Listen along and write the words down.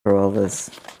for all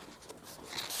this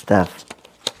stuff.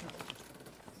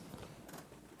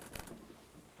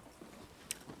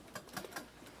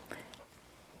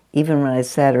 Even when I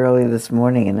sat early this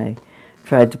morning and I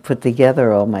tried to put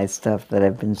together all my stuff that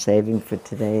I've been saving for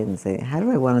today and say, how do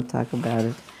I want to talk about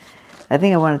it? I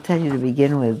think I want to tell you to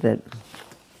begin with that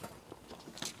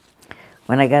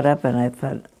when I got up and I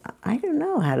thought, I don't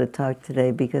know how to talk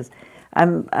today because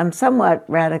I'm somewhat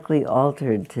radically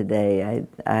altered today.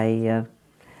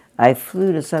 I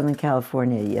flew to Southern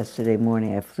California yesterday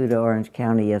morning. I flew to Orange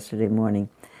County yesterday morning,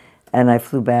 and I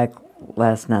flew back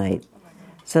last night.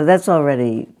 So that's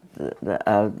already.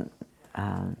 So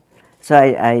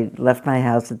I left my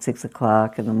house at 6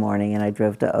 o'clock in the morning, and I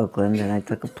drove to Oakland, and I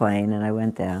took a plane, and I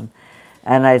went down.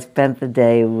 And I spent the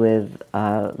day with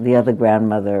the other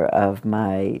grandmother of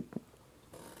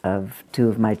two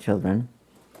of my children.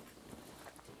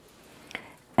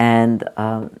 And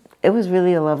it was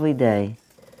really a lovely day.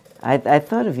 I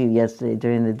thought of you yesterday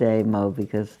during the day, Mo,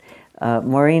 because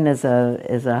Maureen is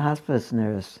a hospice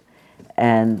nurse,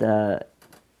 and the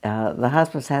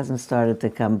hospice hasn't started to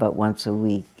come but once a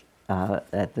week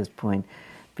at this point,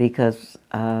 because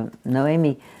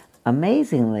Noemi,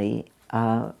 amazingly,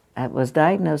 was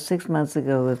diagnosed 6 months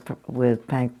ago with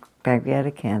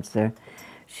pancreatic cancer.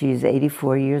 She's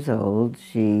 84 years old.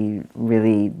 She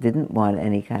really didn't want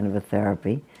any kind of a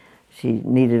therapy. She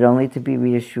needed only to be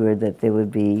reassured that there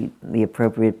would be the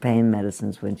appropriate pain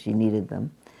medicines when she needed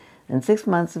them. And 6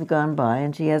 months have gone by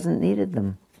and she hasn't needed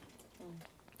them.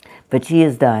 But she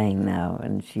is dying now,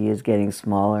 and she is getting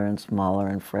smaller and smaller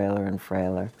and frailer and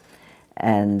frailer.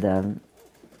 And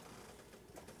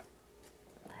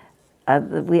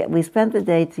we spent the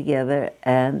day together,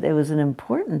 and it was an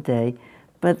important day,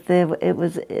 but it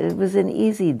was an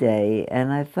easy day.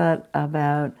 And I thought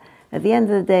about, at the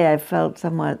end of the day, I felt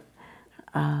somewhat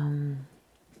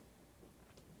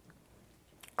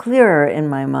clearer in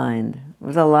my mind. There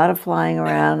was a lot of flying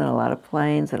around and a lot of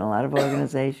planes and a lot of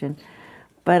organization,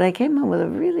 but I came home with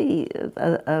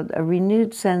a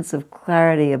renewed sense of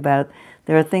clarity about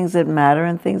there are things that matter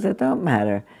and things that don't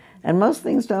matter. And most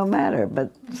things don't matter,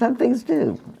 but some things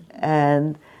do.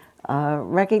 And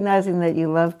recognizing that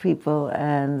you love people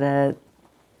and that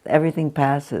everything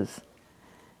passes,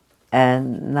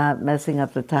 and not messing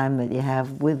up the time that you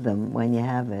have with them when you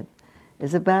have it,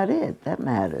 is about it. That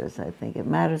matters, I think. It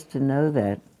matters to know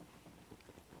that.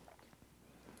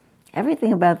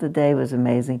 Everything about the day was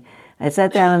amazing. I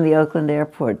sat down in the Oakland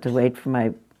airport to wait for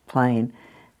my plane,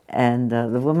 and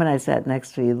the woman I sat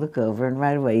next to, you look over, and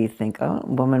right away you think, oh, a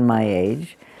woman my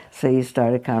age. So you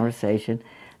start a conversation.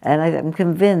 And I'm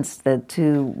convinced that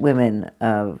two women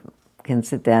can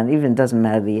sit down, even it doesn't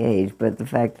matter the age, but the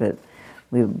fact that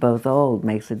we were both old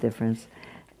makes a difference.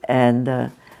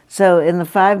 And so in the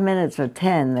 5 minutes or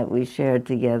 10 that we shared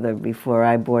together before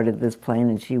I boarded this plane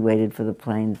and she waited for the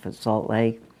plane for Salt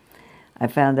Lake, I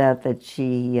found out that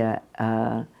she has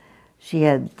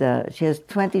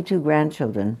 22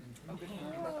 grandchildren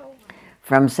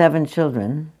from 7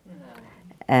 children,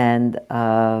 and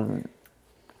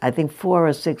I think 4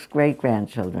 or 6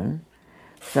 great-grandchildren.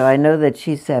 So I know that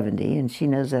she's 70, and she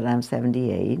knows that I'm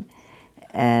 78.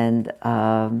 And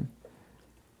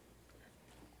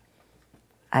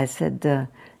I said,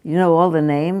 you know all the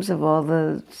names of all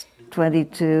the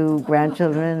 22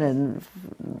 grandchildren and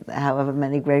however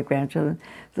many great-grandchildren?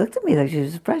 She looked at me like she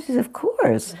was surprised. She said, of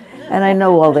course. And I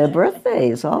know all their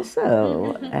birthdays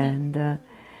also. And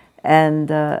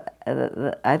I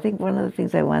think one of the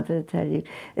things I wanted to tell you,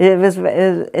 it's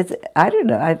I don't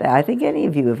know, I think any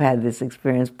of you have had this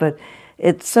experience, but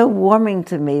it's so warming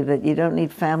to me that you don't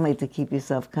need family to keep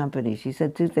yourself company. She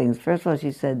said 2 things. First of all,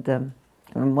 she said,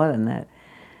 more than that,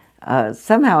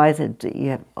 somehow I said, she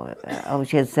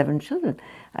has 7 children.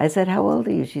 I said, how old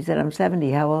are you? She said, I'm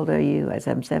 70. How old are you? I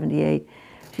said, I'm 78.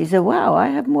 She said, wow, I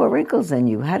have more wrinkles than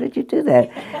you. How did you do that?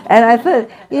 And I thought,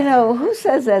 who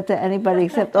says that to anybody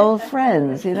except old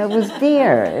friends? It was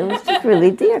dear. It was just really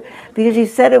dear. Because she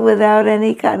said it without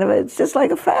any kind of, it's just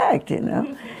like a fact,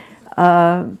 So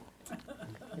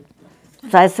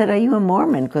I said, are you a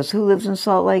Mormon? Because who lives in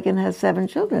Salt Lake and has 7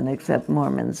 children except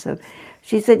Mormons? So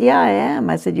she said, yeah, I am.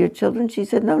 I said, your children? She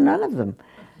said, no, none of them.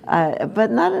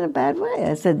 But not in a bad way.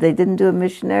 I said, they didn't do a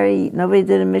missionary, nobody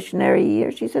did a missionary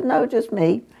year? She said, no, just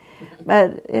me.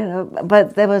 But,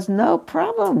 but there was no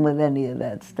problem with any of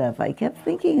that stuff. I kept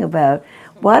thinking about,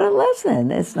 what a lesson.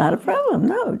 It's not a problem.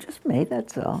 No, just me,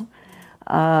 that's all.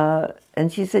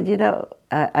 And she said,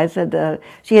 I said,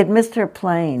 she had missed her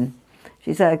plane.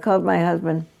 She said, I called my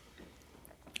husband.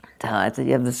 I said,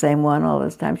 you have the same one all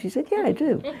this time? She said, yeah, I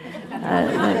do.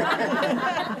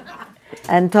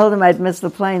 and told him I'd missed the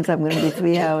plane, so I'm going to be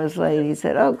 3 hours late. He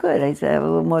said, "Oh, good." I said, "I have a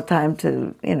little more time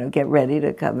to, get ready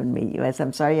to come and meet you." I said,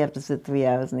 "I'm sorry you have to sit 3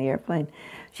 hours in the airplane."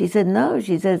 She said, "No."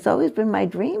 She said, "It's always been my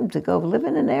dream to go live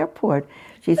in an airport."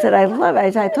 She said, "I love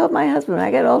it." I told my husband, when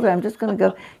I get older, I'm just going to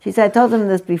go. She said, I told him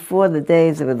this before the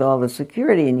days with all the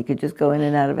security and you could just go in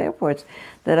and out of airports,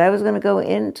 that I was going to go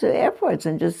into airports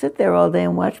and just sit there all day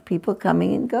and watch people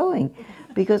coming and going.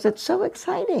 Because it's so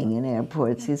exciting in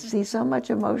airports. You see so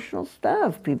much emotional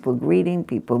stuff. People greeting,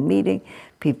 people meeting,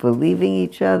 people leaving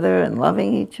each other and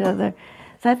loving each other.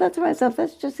 So I thought to myself,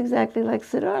 that's just exactly like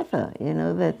Siddhartha,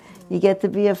 that you get to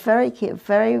be a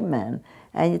ferryman,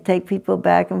 and you take people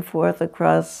back and forth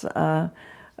across a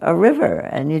river,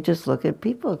 and you just look at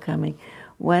people coming.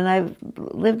 When I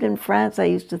lived in France, I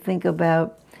used to think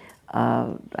about,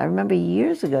 I remember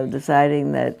years ago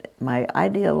deciding that my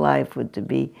ideal life would to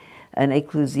be an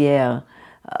éclusière.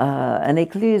 An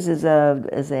écluse is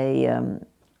a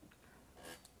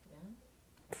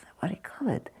what do you call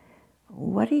it?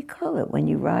 What do you call it when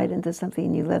you ride into something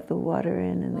and you let the water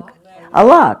in? A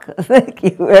lock. Thank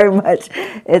you very much.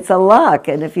 It's a lock,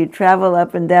 and if you travel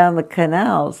up and down the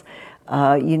canals,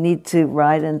 you need to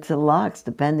ride into locks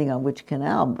depending on which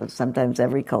canal, but sometimes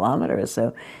every kilometer or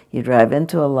so. You drive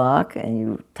into a lock and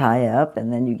you tie up,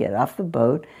 and then you get off the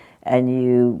boat, and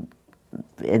you,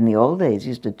 in the old days,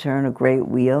 used to turn a great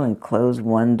wheel and close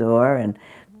one door and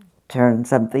turn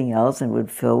something else and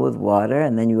would fill with water,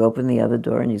 and then you open the other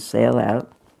door and you sail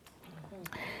out.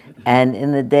 And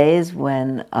in the days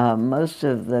when most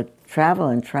of the travel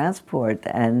and transport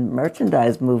and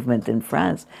merchandise movement in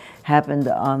France happened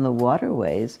on the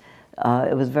waterways,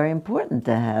 it was very important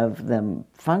to have them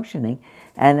functioning.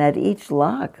 And at each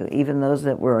lock, even those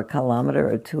that were a kilometer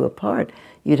or two apart,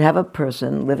 you'd have a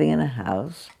person living in a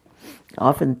house,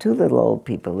 often two little old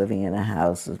people living in a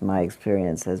house, is my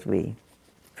experience as we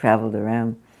traveled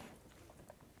around,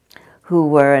 who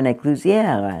were an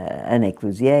éclusière,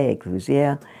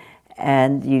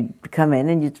 and you'd come in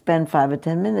and you'd spend 5 or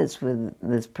 10 minutes with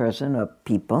this person or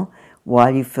people while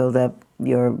you filled up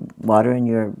your water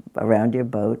around your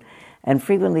boat. And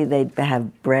frequently they'd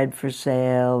have bread for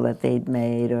sale that they'd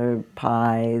made, or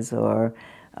pies, or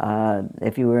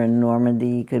if you were in Normandy,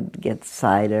 you could get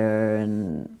cider,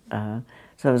 and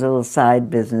so it was a little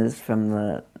side business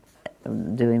from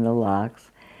doing the locks.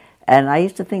 And I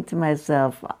used to think to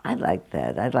myself, I'd like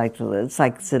that. I'd like to live. It's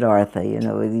like Siddhartha,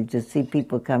 you just see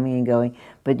people coming and going,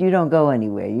 but you don't go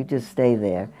anywhere. You just stay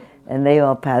there. And they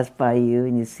all pass by you,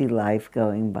 and you see life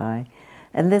going by.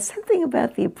 And there's something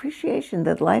about the appreciation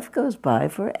that life goes by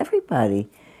for everybody.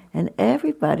 And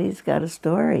everybody's got a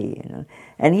story,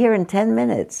 And here in 10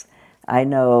 minutes, I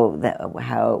know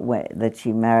that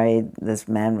she married this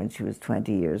man when she was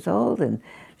 20 years old, and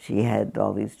she had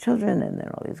all these children and then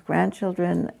all these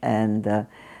grandchildren. And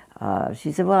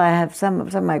she said, well, I have some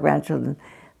of my grandchildren.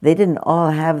 They didn't all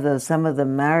have those. Some of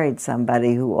them married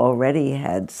somebody who already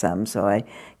had some, so I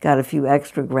got a few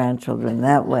extra grandchildren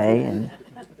that way.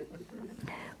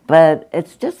 But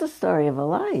it's just a story of a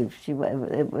life. It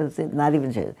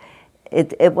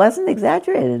wasn't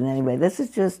exaggerated in any way. This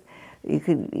is just, if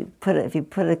you put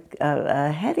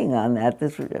a heading on that,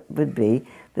 this would be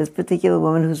this particular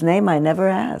woman whose name I never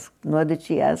asked, nor did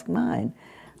she ask mine.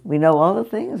 We know all the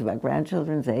things about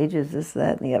grandchildren's ages, this,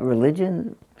 that, and the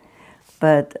religion,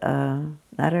 but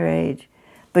not her age.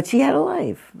 But she had a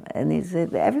life, and he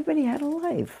said everybody had a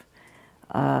life.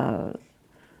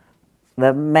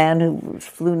 The man who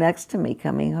flew next to me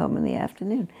coming home in the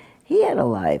afternoon, he had a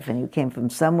life, and he came from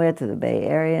somewhere to the Bay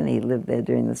Area, and he lived there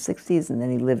during the 60s, and then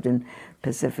he lived in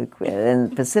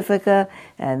Pacifica,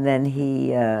 and then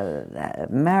he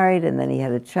married, and then he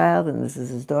had a child, and this is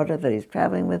his daughter that he's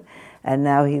traveling with, and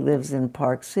now he lives in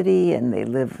Park City, and they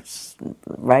live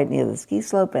right near the ski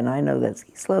slope, and I know that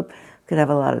ski slope. Could have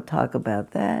a lot of talk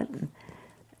about that.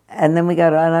 And then we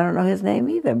got on, I don't know his name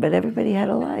either, but everybody had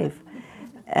a life.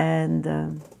 And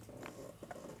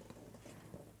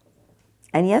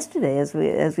yesterday, as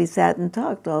we sat and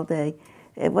talked all day,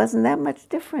 it wasn't that much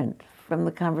different from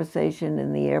the conversation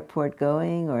in the airport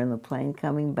going or in the plane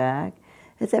coming back.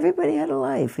 It's everybody had a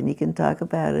life, and you can talk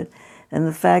about it. And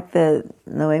the fact that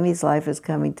Noemi's life is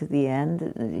coming to the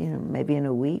end, maybe in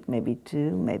a week, maybe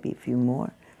 2, maybe a few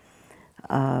more.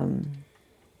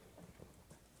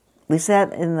 We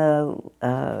sat in the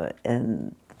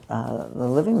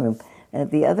living room, and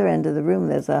at the other end of the room,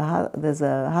 there's a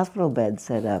hospital bed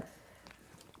set up.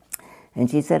 And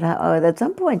she said, at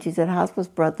some point, she said, hospice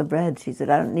brought the bread. She said,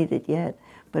 I don't need it yet,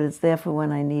 but it's there for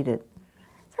when I need it.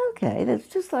 It's okay. That's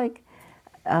just like,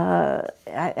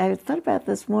 I thought about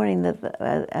this morning that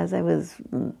as I was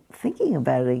thinking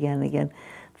about it again,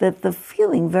 that the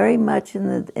feeling very much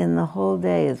in the whole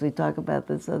day, as we talk about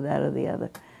this or that or the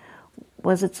other,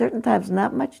 was at certain times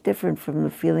not much different from the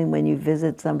feeling when you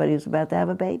visit somebody who's about to have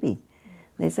a baby.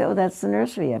 They say, oh, that's the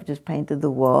nursery. I've just painted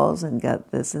the walls and got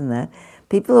this and that.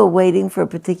 People are waiting for a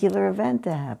particular event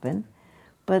to happen,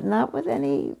 but not with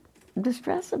any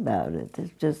distress about it.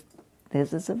 It's just, there's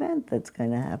this event that's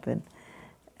going to happen.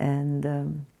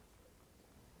 And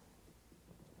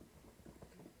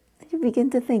you begin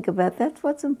to think about that's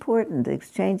what's important,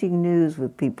 exchanging news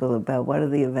with people about what are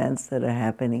the events that are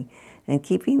happening and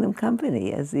keeping them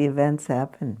company as the events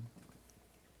happen.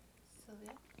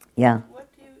 Sylvia? Yeah. What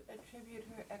do you attribute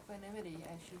her equanimity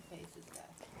as she faces that?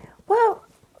 Well,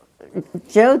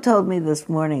 Joe told me this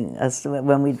morning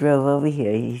when we drove over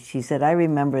here, she said, I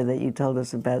remember that you told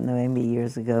us about Noemi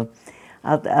years ago.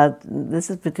 This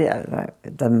is particular,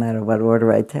 it doesn't matter what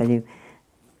order I tell you.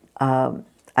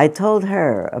 I told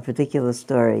her a particular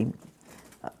story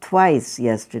twice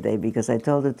yesterday because I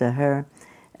told it to her,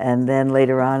 and then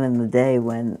later on in the day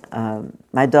when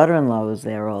my daughter-in-law was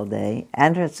there all day,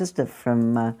 and her sister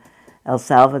from El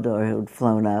Salvador who'd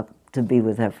flown up to be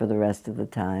with her for the rest of the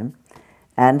time,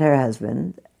 and her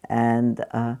husband, and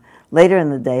later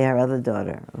in the day her other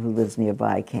daughter who lives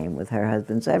nearby came with her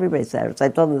husband, so everybody sat. So I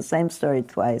told her the same story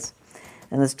twice,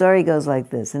 and the story goes like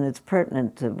this, and it's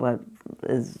pertinent to what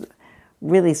is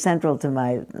really central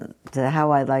to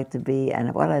how I'd like to be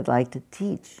and what I'd like to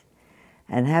teach,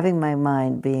 and having my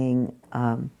mind being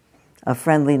a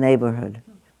friendly neighborhood,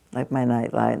 like my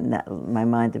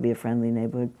mind to be a friendly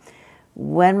neighborhood.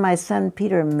 When my son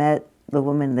Peter met the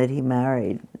woman that he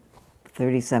married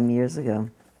 30-some years ago,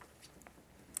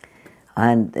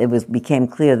 and it became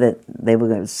clear that they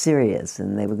were serious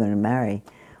and they were going to marry,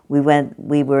 we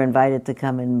were invited to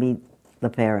come and meet the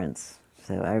parents.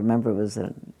 So I remember it was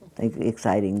an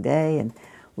exciting day, and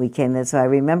we came there. So I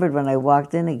remembered when I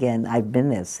walked in again, I've been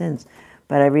there since,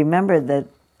 but I remembered that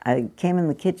I came in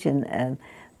the kitchen and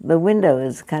the window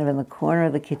is kind of in the corner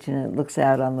of the kitchen and it looks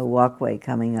out on the walkway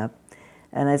coming up.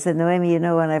 And I said, Noemi, you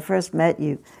know, when I first met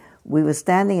you, we were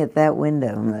standing at that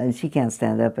window, and she can't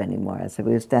stand up anymore. I said,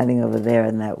 we were standing over there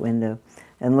in that window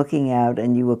and looking out,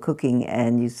 and you were cooking,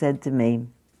 and you said to me,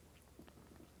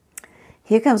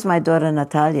 here comes my daughter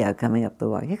Natalia coming up the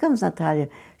walk. Here comes Natalia.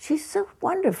 She's so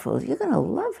wonderful. You're going to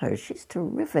love her. She's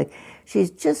terrific.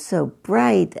 She's just so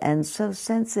bright and so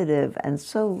sensitive and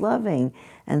so loving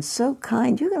and so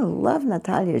kind. You're going to love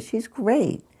Natalia. She's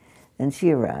great. And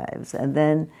she arrives. And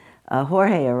then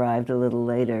Jorge arrived a little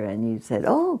later, and you said,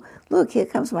 oh, look, here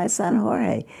comes my son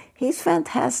Jorge. He's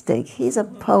fantastic. He's a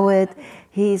poet.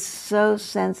 He's so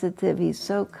sensitive. He's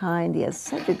so kind. He has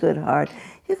such a good heart.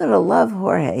 You're going to love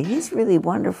Jorge. He's really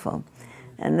wonderful.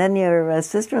 And then your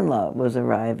sister-in-law was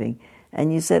arriving,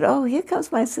 and you said, oh, here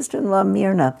comes my sister-in-law,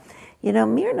 Mirna. You know,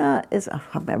 Mirna is,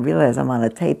 I realize I'm on a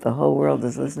tape. The whole world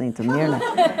is listening to Mirna.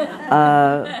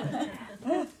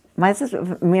 My sister,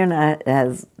 Mirna,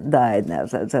 has died now,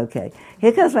 so it's okay.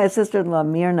 Here comes my sister-in-law,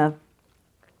 Mirna.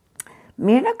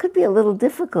 Mirna could be a little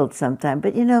difficult sometimes,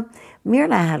 but you know,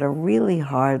 Mirna had a really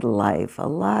hard life. A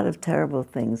lot of terrible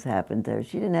things happened to her.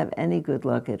 She didn't have any good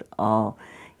luck at all.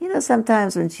 You know,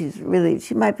 sometimes when she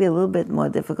might be a little bit more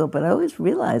difficult, but I always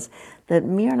realized that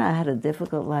Mirna had a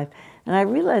difficult life. And I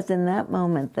realized in that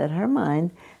moment that her mind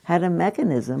had a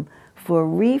mechanism for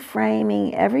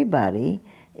reframing everybody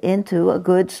into a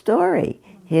good story.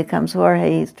 Here comes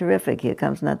Jorge, he's terrific. Here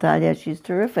comes Natalia, she's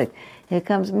terrific. Here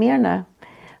comes Mirna.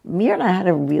 Mirna had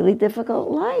a really difficult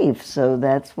life, so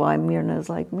that's why Mirna is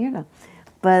like Mirna.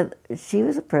 But she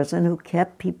was a person who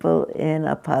kept people in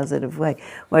a positive way.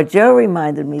 What Joe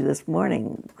reminded me this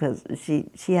morning, because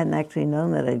she hadn't actually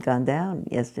known that I'd gone down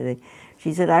yesterday,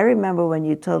 she said, I remember when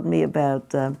you told me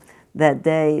about that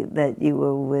day that you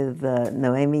were with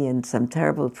Noemi in some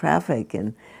terrible traffic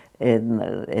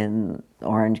in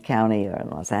Orange County or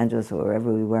in Los Angeles or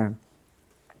wherever we were.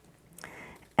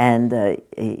 And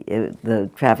the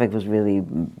traffic was really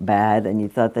bad, and you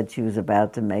thought that she was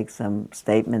about to make some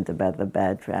statement about the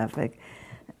bad traffic.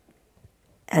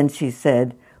 And she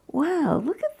said, wow,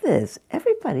 look at this.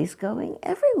 Everybody's going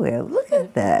everywhere. Look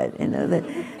at that. You know,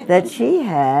 that she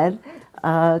had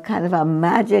kind of a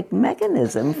magic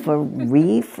mechanism for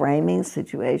reframing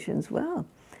situations well.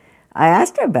 I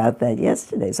asked her about that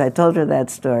yesterday, so I told her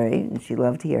that story, and she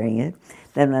loved hearing it.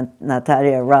 Then when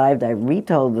Natalia arrived, I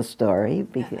retold the story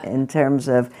in terms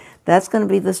of that's going to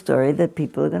be the story that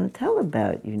people are going to tell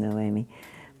about you, Noemi.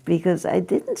 Because I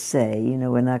didn't say, you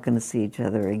know, we're not going to see each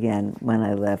other again when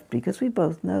I left, because we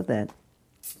both know that.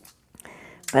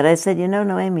 But I said, you know,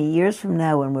 Noemi, years from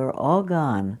now when we're all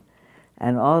gone,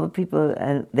 and all the people,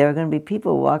 and there are going to be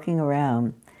people walking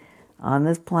around on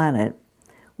this planet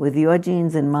with your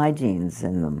genes and my genes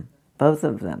in them, both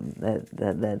of them,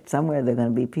 that somewhere there are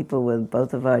going to be people with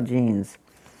both of our genes.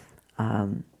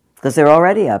 Because there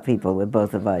already are people with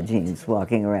both of our genes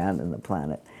walking around in the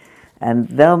planet. And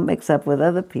they'll mix up with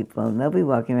other people, and they'll be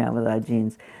walking around with our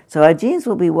genes. So our genes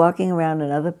will be walking around in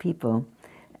other people,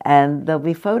 and there'll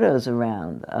be photos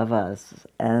around of us.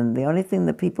 And the only thing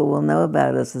that people will know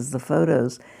about us is the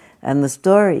photos and the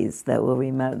stories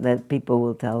that people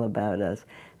will tell about us.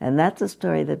 And that's a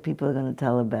story that people are going to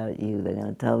tell about you. They're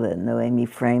going to tell that Noemi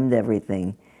framed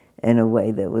everything in a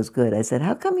way that was good. I said,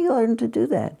 how come you learned to do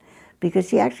that? Because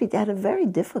she actually had a really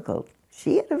difficult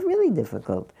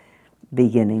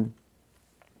beginning.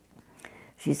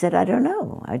 She said, I don't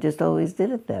know. I just always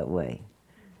did it that way.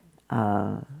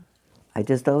 So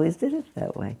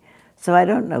I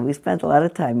don't know. We spent a lot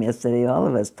of time yesterday, all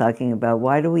of us, talking about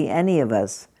why do any of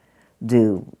us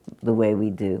do the way we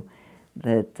do.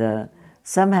 That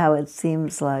somehow it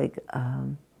seems like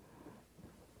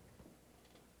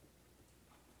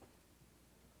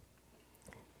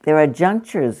there are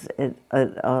junctures.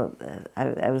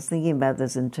 I was thinking about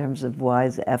this in terms of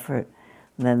wise effort.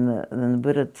 Then the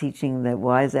Buddha teaching that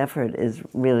wise effort is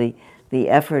really the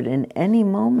effort in any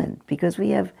moment, because we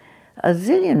have a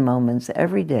zillion moments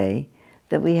every day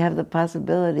that we have the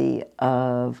possibility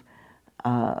of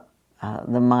the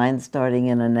mind starting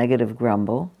in a negative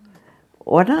grumble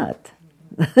or not.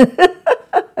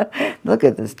 Look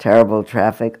at this terrible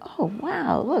traffic. Oh,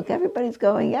 wow, look, everybody's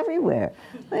going everywhere.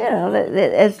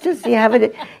 It's just you have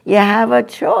a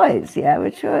choice. You have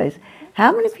a choice.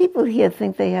 How many people here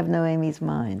think they have Noemi's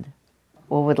mind?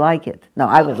 Or would like it? No,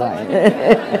 I would like it.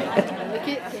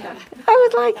 I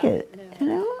would like it.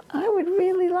 I would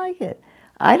really like it.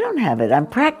 I don't have it. I'm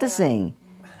practicing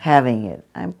having it.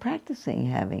 I was practicing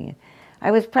having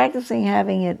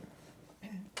it.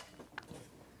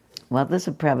 Well, this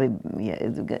would probably,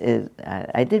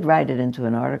 I did write it into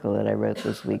an article that I wrote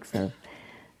this week, so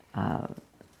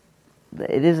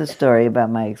it is a story about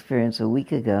my experience a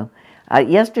week ago.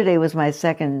 Yesterday was my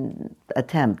second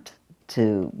attempt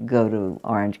to go to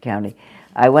Orange County.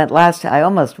 I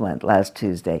almost went last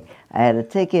Tuesday. I had a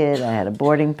ticket, I had a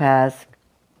boarding pass.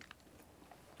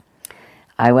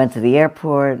 I went to the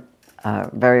airport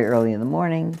very early in the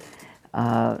morning,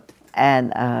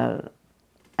 and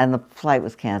the flight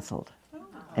was canceled.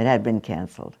 It had been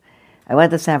canceled. I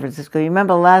went to San Francisco. You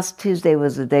remember last Tuesday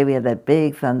was the day we had that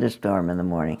big thunderstorm in the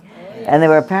morning. And there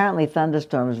were apparently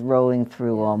thunderstorms rolling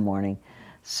through all morning.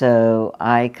 So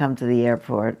I come to the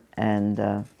airport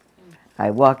and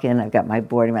I walk in. I've got my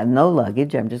boarding pass, no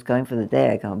luggage. I'm just going for the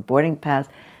day. I come boarding pass.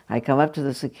 I come up to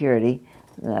the security.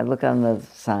 And I look on the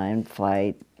sign,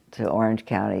 flight to Orange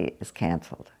County is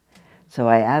canceled. So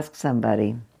I ask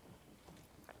somebody.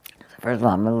 First of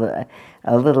all, I'm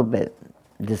a little bit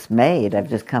dismayed. I've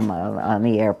just come on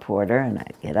the airporter, and I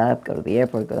get up, go to the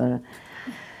airport,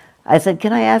 I said,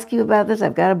 can I ask you about this?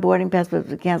 I've got a boarding pass, but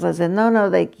it's canceled. I said, no,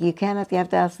 you can't. You have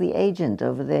to ask the agent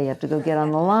over there. You have to go get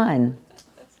on the line.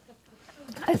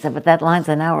 I said, but that line's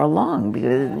an hour long,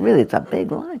 because really it's a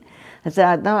big line. I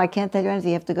said, no, I can't tell you anything.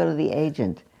 You have to go to the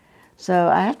agent. So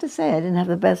I have to say I didn't have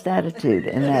the best attitude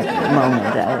in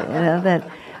that moment.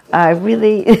 I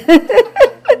really...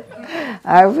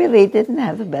 I really didn't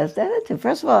have the best attitude.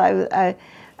 First of all,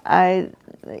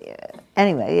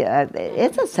 anyway,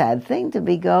 it's a sad thing to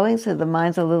be going, so the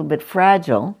mind's a little bit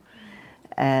fragile,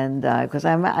 and because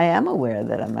I am aware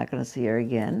that I'm not going to see her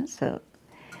again. So,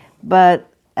 but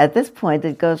at this point,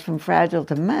 it goes from fragile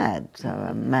to mad. So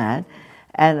I'm mad,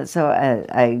 and so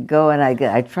I go and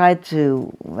I try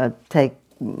to take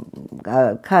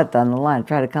a cut on the line.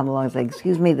 Try to come along and say,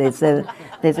 "Excuse me." They say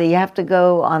you have to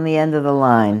go on the end of the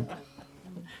line.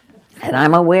 And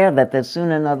I'm aware that there's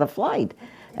soon another flight.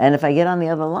 And if I get on the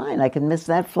other line, I can miss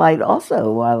that flight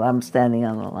also while I'm standing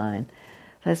on the line.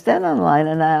 So I stand on the line,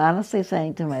 and I'm honestly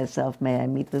saying to myself, may I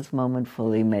meet this moment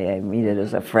fully? May I meet it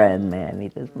as a friend? May I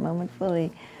meet this moment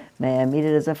fully? May I meet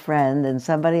it as a friend? And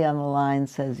somebody on the line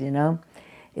says,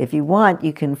 if you want,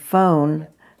 you can phone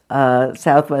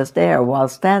Southwest Air while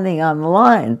standing on the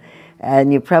line.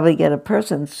 And you probably get a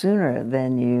person sooner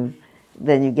than you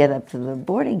get up to the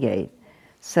boarding gate.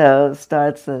 So it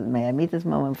starts, may I meet this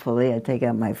moment fully? I take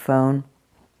out my phone.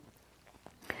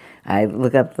 I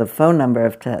look up the phone number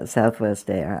of Southwest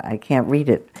Air. I can't read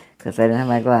it because I don't have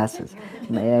my glasses.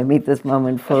 May I meet this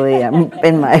moment fully? I'm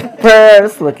in my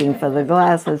purse looking for the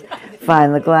glasses.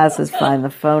 Find the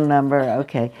phone number.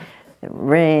 Okay.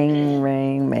 Ring,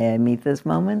 ring. May I meet this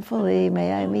moment fully?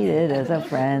 May I meet it as a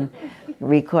friend?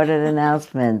 Recorded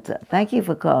announcement. Thank you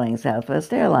for calling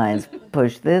Southwest Airlines.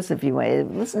 Push this if you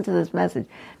want. Listen to this message.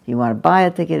 If you want to buy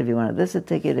a ticket, if you want this a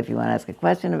ticket, if you want to ask a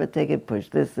question of a ticket, push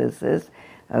this.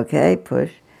 Okay,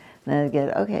 push. Then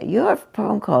again, okay, your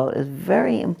phone call is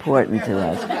very important to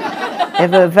us.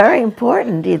 If it's very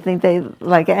important, do you think they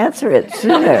like answer it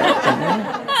sooner?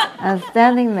 I'm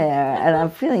standing there and I'm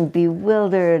feeling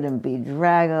bewildered and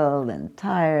bedraggled and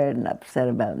tired and upset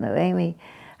about Noemi.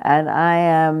 And I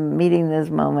am meeting this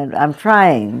moment. I'm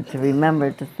trying to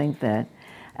remember to think that.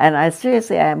 And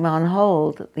I'm on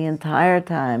hold the entire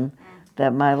time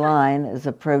that my line is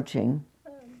approaching.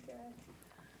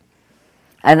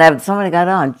 And somebody got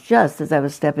on just as I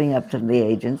was stepping up to the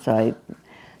agent, so I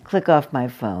click off my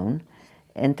phone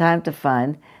in time to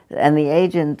find, and the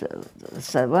agent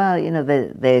said, well,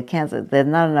 they canceled, there are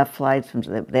not enough flights,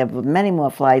 they have many more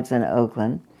flights in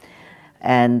Oakland.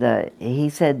 And he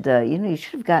said, you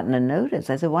should have gotten a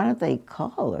notice. I said, why don't they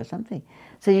call or something?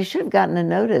 So you should have gotten a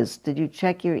notice. Did you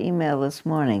check your email this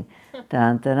morning?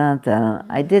 Dun, dun, dun, dun.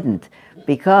 I didn't,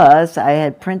 because I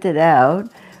had printed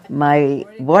out my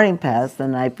boarding pass the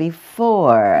night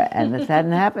before, and this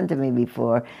hadn't happened to me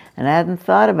before, and I hadn't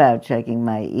thought about checking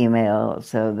my email,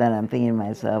 so then I'm thinking to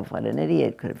myself, what an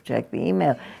idiot, could have checked the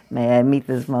email. May I meet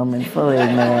this moment fully?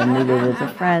 May I meet it as a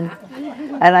friend?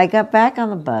 And I got back on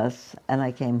the bus, and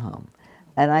I came home.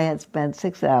 And I had spent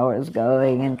 6 hours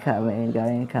going and coming and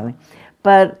going and coming.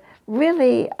 But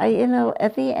really,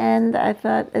 at the end, I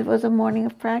thought it was a morning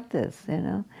of practice,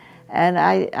 And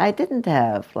I didn't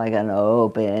have like an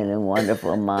open and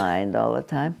wonderful mind all the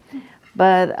time,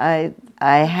 but I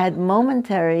had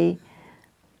momentary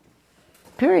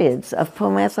periods of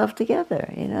pulling myself together,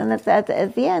 And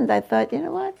at the end, I thought, you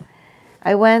know what?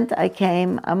 I went, I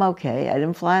came, I'm okay. I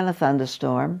didn't fly in a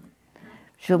thunderstorm.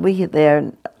 She'll be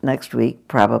there next week,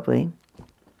 probably.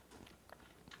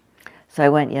 So I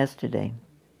went yesterday.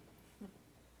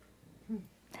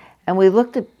 And we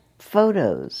looked at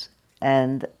photos,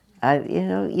 and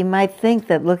you might think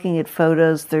that looking at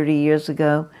photos 30 years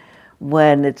ago,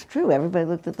 when it's true, everybody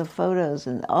looked at the photos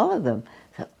and all of them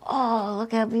said, oh,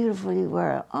 look how beautiful you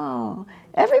were. Oh,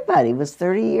 everybody was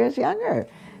 30 years younger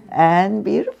and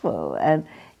beautiful. And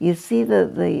you see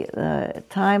the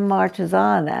time marches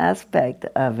on aspect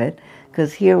of it,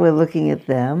 because here we're looking at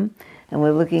them, and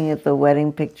we're looking at the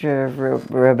wedding picture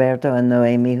of Roberto and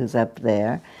Noemi, who's up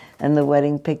there, and the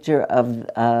wedding picture of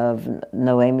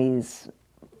Noemi's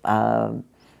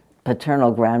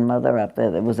paternal grandmother up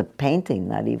there. There was a painting,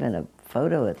 not even a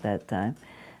photo at that time.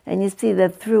 And you see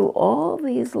that through all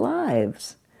these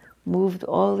lives moved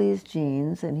all these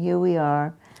genes, and here we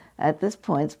are at this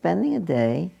point spending a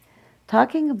day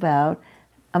talking about,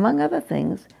 among other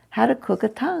things, how to cook a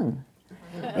tongue.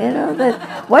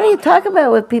 What do you talk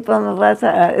about with people on the left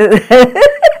side?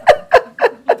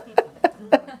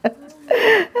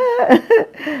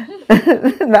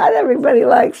 Not everybody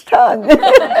likes tongue.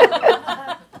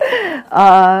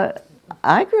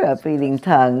 I grew up eating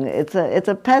tongue. It's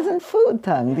a peasant food,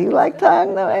 tongue. Do you like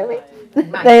tongue, Noemi?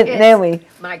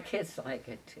 My kids like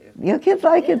it too. Your kids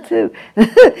like it too.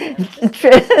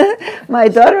 My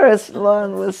daughter-in-law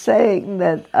was saying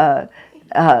that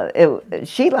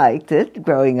she liked it,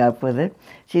 growing up with it.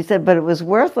 She said, but it was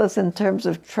worthless in terms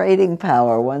of trading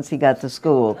power once he got to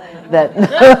school. That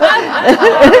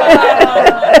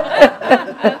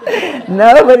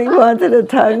nobody wanted a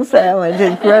tongue sandwich.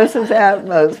 It grosses out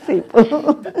most people.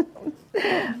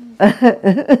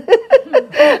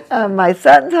 My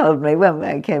son told me when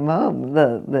I came home,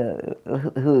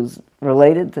 who's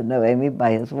related to Noemi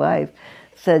by his wife,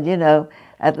 said,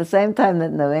 at the same time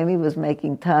that Noemi was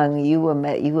making tongue, you were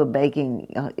baking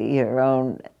your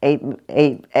own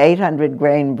 800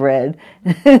 grain bread.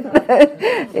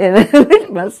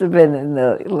 It must have been in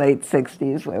the late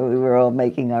 60s where we were all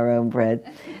making our own bread.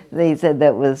 He said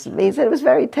it was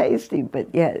very tasty, but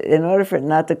yeah, in order for it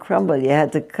not to crumble, you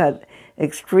had to cut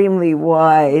extremely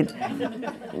wide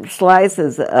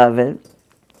slices of it.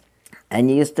 And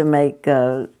you used to make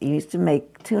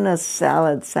tuna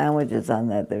salad sandwiches on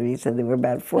that. He said they were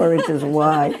about 4 inches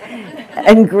wide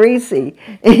and greasy.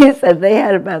 He said they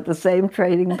had about the same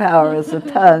trading power as the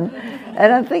tongue.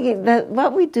 And I'm thinking that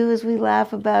what we do is we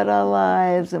laugh about our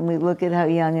lives, and we look at how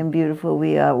young and beautiful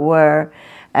we were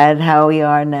and how we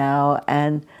are now.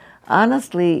 And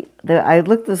honestly, I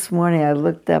looked this morning, I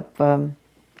looked up...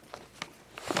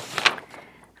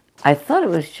 I thought it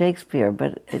was Shakespeare,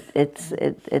 but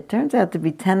it turns out to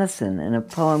be Tennyson in a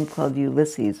poem called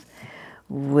Ulysses,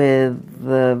 with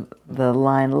the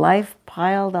line, life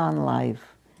piled on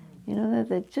life.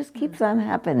 That it just keeps on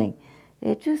happening.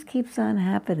 It just keeps on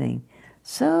happening.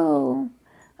 So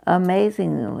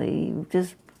amazingly,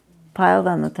 just piled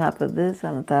on the top of this,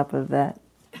 on the top of that.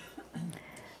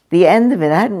 the end of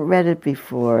it, I hadn't read it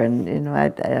before, and I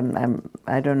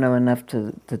don't know enough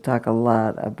to talk a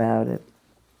lot about it.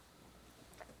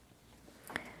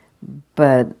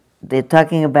 But they're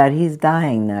talking about he's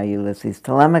dying now, Ulysses.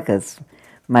 Telemachus,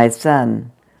 my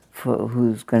son,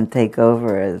 who's going to take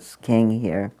over as king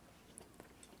here,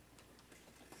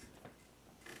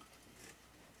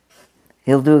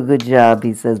 he'll do a good job,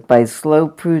 he says, by slow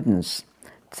prudence,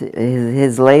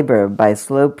 his labor by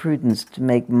slow prudence to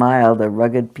make mild a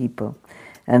rugged people,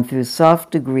 and through soft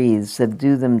degrees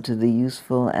subdue them to the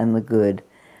useful and the good.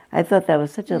 I thought that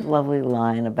was such a lovely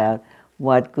line about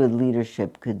what good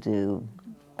leadership could do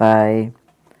by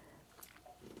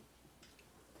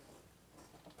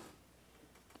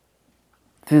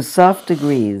through soft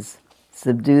degrees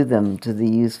subdue them to the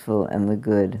useful and the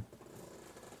good.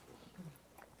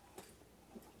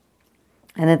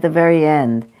 And at the very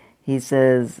end, he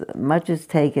says, much is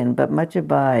taken, but much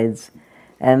abides.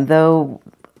 And though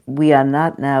we are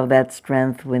not now that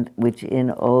strength which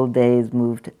in old days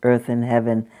moved earth and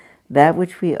heaven, that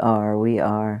which we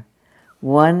are.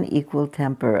 One equal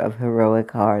temper of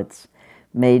heroic hearts,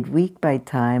 made weak by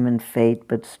time and fate,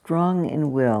 but strong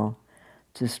in will,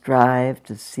 to strive,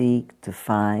 to seek, to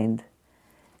find,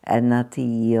 and not to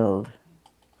yield.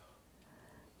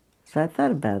 So I thought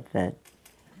about that.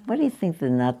 What do you think the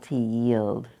not to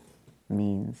yield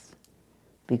means?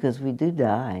 Because we do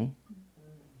die.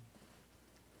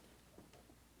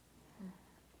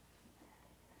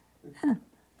 Huh.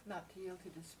 Not to yield to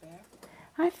despair?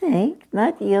 I think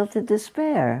not yield to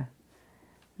despair,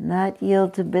 not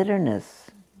yield to bitterness,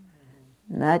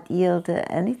 not yield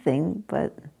to anything,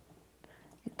 but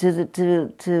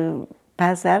to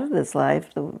pass out of this life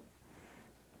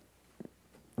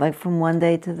like from one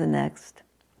day to the next.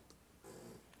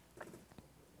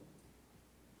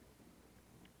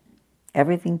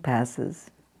 Everything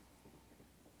passes.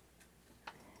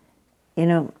 You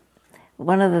know,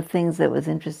 one of the things that was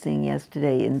interesting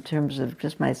yesterday in terms of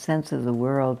just my sense of the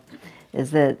world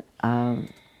is that I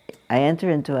enter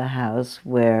into a house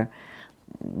where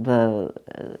the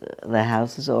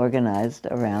house is organized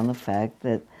around the fact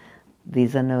that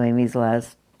these are Noemi's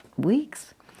last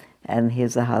weeks. And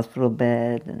here's a hospital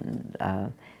bed,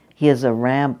 and here's a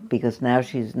ramp because now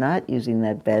she's not using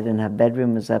that bed and her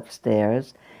bedroom is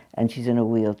upstairs and she's in a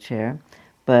wheelchair.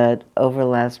 But over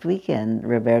last weekend,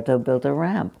 Roberto built a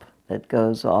ramp that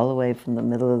goes all the way from the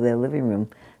middle of their living room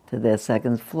to their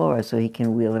second floor so he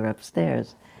can wheel her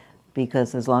upstairs.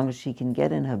 Because as long as she can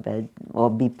get in her bed, or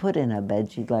be put in her bed,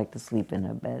 she'd like to sleep in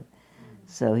her bed.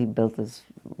 So he built this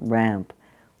ramp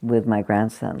with my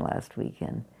grandson last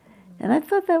weekend. And I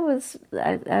thought that was,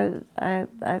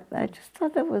 I just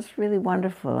thought that was really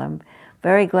wonderful. I'm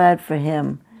very glad for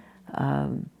him.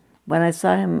 When I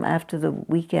saw him after the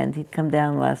weekend, he'd come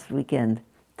down last weekend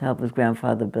to help his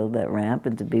grandfather build that ramp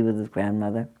and to be with his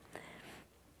grandmother.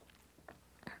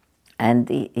 And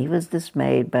he was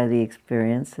dismayed by the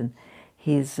experience, and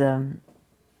he's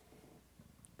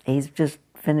just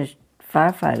finished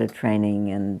firefighter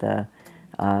training, and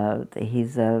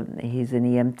he's an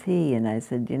EMT. And I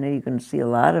said, you know, you're going to see a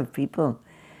lot of people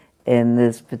in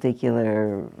this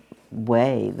particular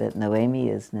way that Noemi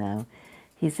is now.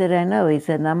 He said, I know. He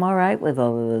said, and I'm all right with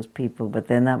all of those people, but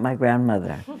they're not my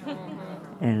grandmother.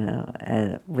 You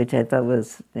know, which I thought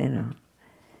was, you know,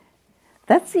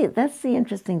 that's the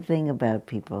interesting thing about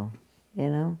people, you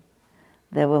know,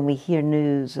 that when we hear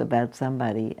news about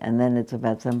somebody and then it's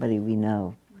about somebody we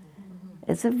know,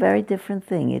 it's a very different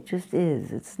thing. It just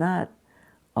is. It's not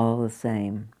all the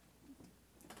same.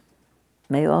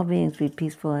 May all beings be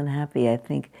peaceful and happy, I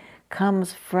think,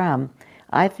 comes from,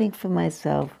 I think for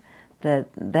myself, that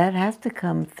has to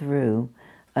come through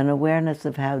an awareness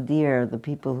of how dear the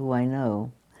people who I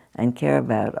know and care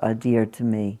about are dear to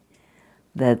me.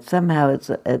 That somehow it's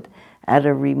at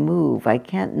a remove. I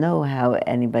can't know how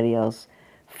anybody else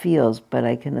feels, but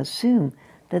I can assume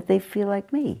that they feel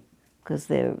like me, because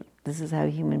this is how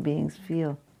human beings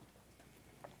feel.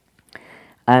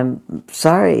 I'm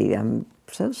sorry, I'm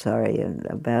so sorry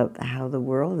about how the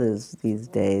world is these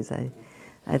days.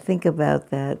 I think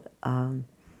about that. And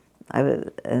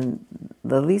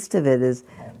the least of it is,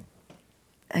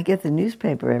 I get the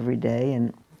newspaper every day,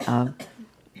 and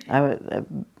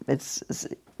it's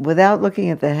without looking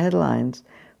at the headlines,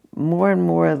 more and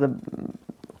more of the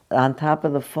on top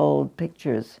of the fold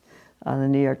pictures on the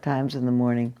New York Times in the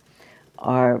morning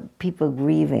are people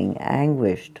grieving,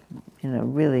 anguished. You know,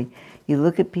 really, you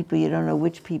look at people, you don't know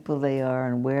which people they are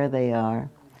and where they are.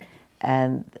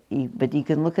 But you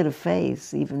can look at a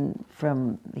face, even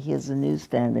from, here's the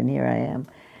newsstand and here I am,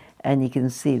 and you can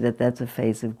see that that's a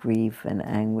face of grief and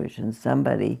anguish, and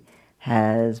somebody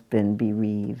has been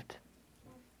bereaved.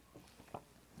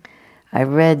 I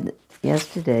read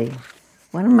yesterday,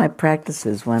 one of my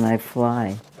practices when I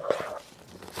fly,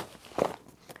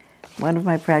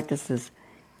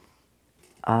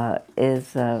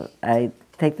 is I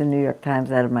take the New York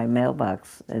Times out of my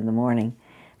mailbox in the morning,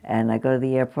 and I go to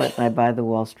the airport and I buy the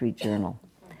Wall Street Journal.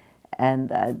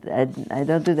 And I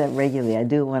don't do that regularly. I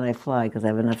do it when I fly because I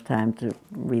have enough time to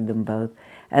read them both.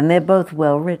 And they're both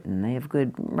well written. They have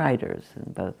good writers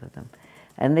in both of them.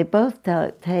 And they both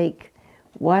take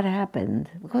what happened,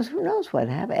 because who knows what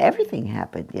happened? Everything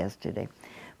happened yesterday.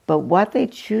 But what they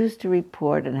choose to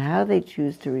report and how they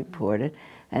choose to report it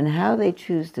and how they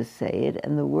choose to say it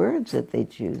and the words that they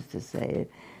choose to say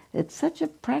it, it's such a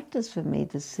practice for me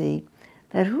to see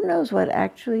that who knows what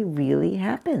actually really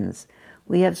happens.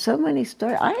 We have so many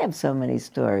stories. I have so many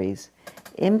stories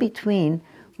in between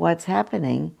what's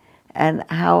happening and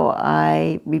how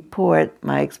I report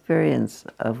my experience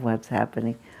of what's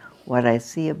happening, what I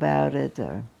see about it,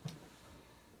 or,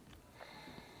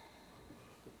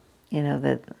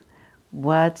 that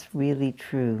what's really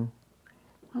true.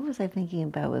 What was I thinking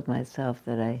about with myself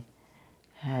that I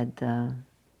had,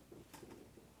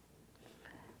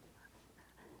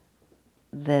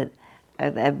 that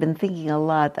I've been thinking a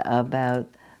lot about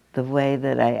the way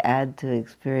that I add to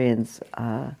experience.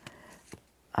 I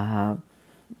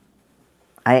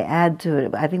add to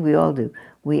it. I think we all do.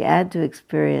 We add to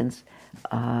experience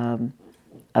a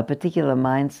particular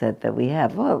mindset that we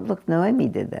have. Well, look, Noemi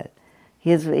did that.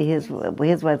 Here's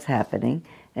what's happening,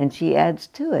 and she adds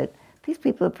to it. These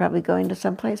people are probably going to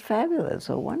someplace fabulous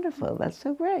or wonderful. That's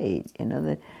so great.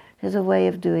 There's a way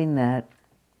of doing that.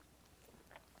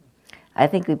 I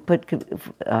think we put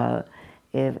if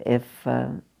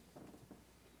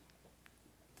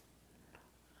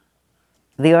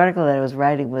the article that I was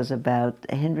writing was about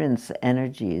hindrance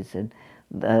energies, and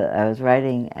I was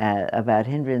writing about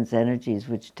hindrance energies,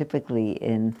 which typically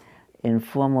in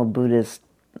formal Buddhist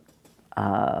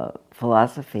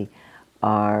philosophy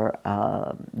are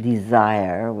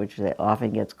desire, which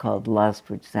often gets called lust,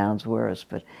 which sounds worse,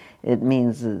 but it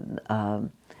means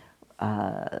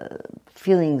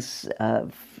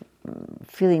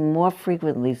feeling more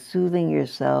frequently, soothing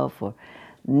yourself, or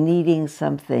needing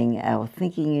something, or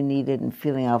thinking you need it, and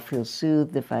feeling I'll feel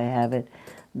soothed if I have it.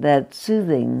 That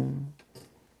soothing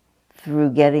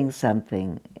through getting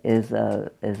something is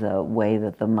a way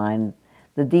that the mind,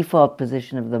 the default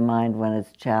position of the mind when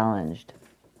it's challenged.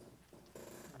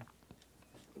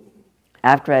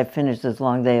 After I finish this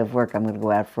long day of work, I'm going to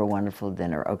go out for a wonderful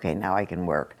dinner. Okay, now I can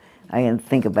work. I can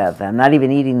think about that. I'm not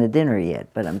even eating the dinner yet,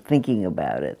 but I'm thinking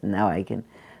about it. Now I can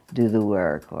do the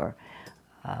work. Or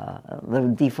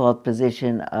the default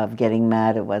position of getting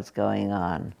mad at what's going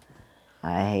on.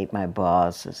 I hate my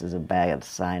boss. This is a bad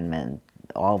assignment.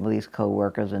 All of these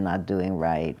co-workers are not doing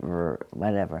right, or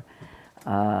whatever.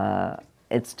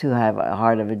 It's too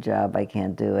hard of a job. I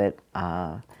can't do it.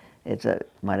 It's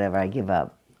whatever. I give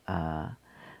up.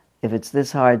 If it's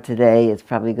this hard today, it's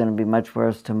probably going to be much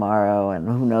worse tomorrow, and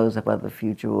who knows what the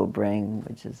future will bring,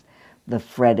 which is the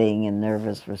fretting and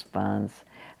nervous response.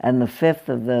 And the fifth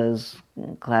of those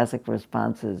classic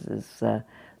responses is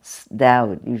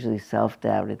doubt, usually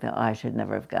self-doubt. I think, I should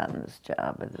never have gotten this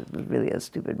job. It was really a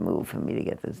stupid move for me to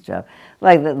get this job.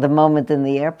 Like the moment in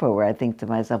the airport where I think to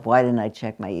myself, why didn't I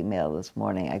check my email this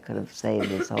morning? I could have saved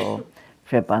this whole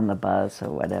trip on the bus or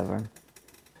whatever.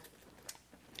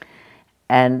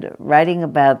 And writing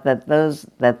about those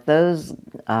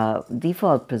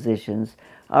default positions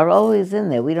are always in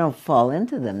there. We don't fall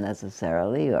into them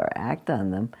necessarily or act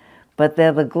on them, but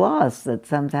they're the gloss that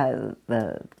sometimes,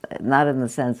 not in the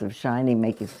sense of shiny,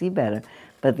 make you see better,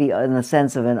 but in the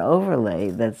sense of an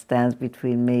overlay that stands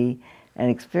between me and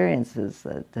experiences.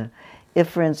 That, if,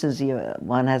 for instance,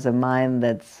 one has a mind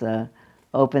that's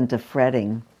open to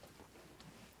fretting,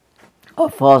 or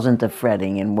falls into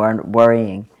fretting and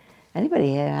worrying. Anybody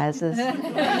here has this?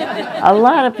 A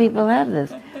lot of people have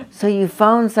this. So you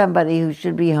phone somebody who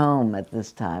should be home at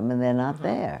this time, and they're not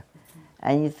there.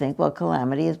 And you think, well,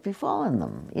 calamity has befallen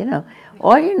them.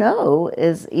 All you know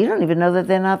is you don't even know that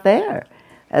they're not there.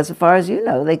 As far as you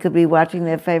know, they could be watching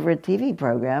their favorite TV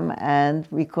program and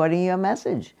recording your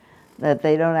message, that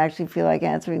they don't actually feel like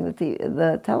answering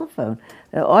the telephone.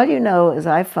 All you know is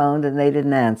I phoned and they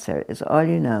didn't answer, is all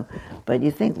you know. But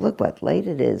you think, look what late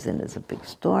it is, and there's a big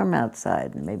storm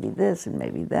outside, and maybe this and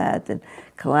maybe that, and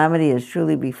calamity has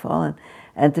truly befallen.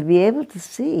 And to be able to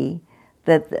see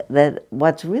that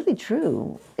what's really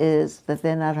true is that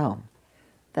they're not home.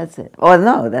 That's it. Or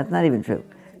no, that's not even true.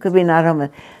 Could be not home.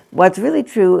 What's really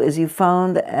true is you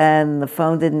phoned and the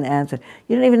phone didn't answer.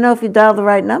 You don't even know if you dialed the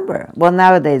right number. Well,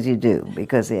 nowadays you do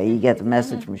because you get the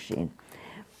message machine.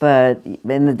 But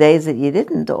in the days that you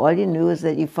didn't, all you knew is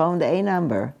that you phoned a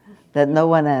number that no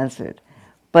one answered.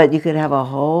 But you could have a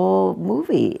whole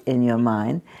movie in your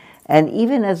mind. And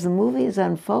even as the movie is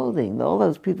unfolding, all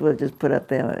those people that just put up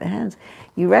their hands,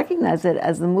 you recognize that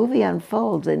as the movie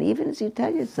unfolds, and even as you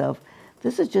tell yourself,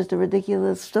 this is just a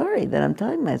ridiculous story that I'm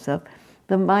telling myself,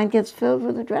 the mind gets filled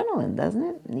with adrenaline, doesn't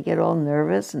it? And you get all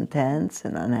nervous and tense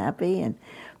and unhappy and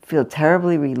feel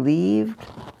terribly relieved.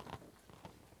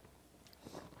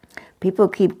 People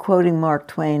keep quoting Mark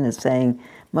Twain as saying,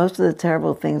 most of the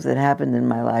terrible things that happened in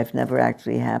my life never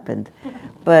actually happened.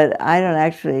 But I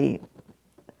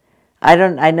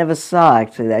never saw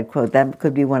actually that quote. That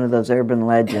could be one of those urban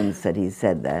legends that he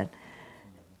said that.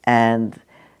 And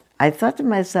I thought to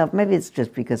myself, maybe it's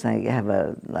just because I have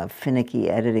a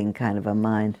finicky editing kind of a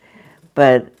mind,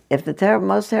 but if the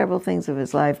most terrible things of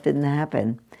his life didn't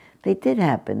happen, they did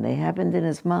happen. They happened in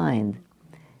his mind.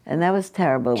 And that was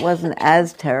terrible. It wasn't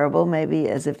as terrible maybe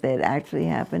as if they had actually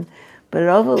happened, but it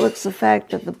overlooks the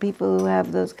fact that the people who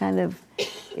have those kind of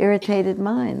irritated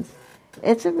minds,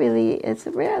 it's a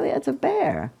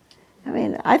bear. I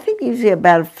mean, I think usually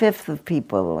about a fifth of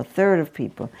people, or a third of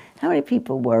people. How many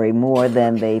people worry more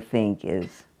than they think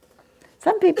is?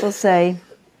 Some people say,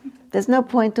 there's no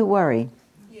point to worry.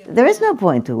 There is no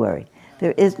point to worry.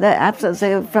 There is no,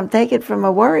 absolutely, take it from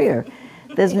a worrier.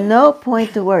 There's no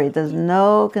point to worry. There's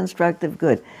no constructive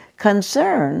good.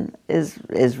 Concern is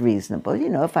reasonable. You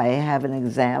know, if I have an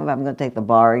exam, if I'm going to take the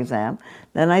bar exam,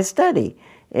 then I study.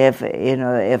 If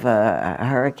a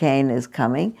hurricane is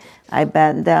coming, I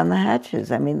batten down the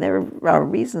hatches. I mean, there are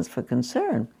reasons for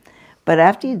concern. But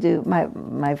after you do,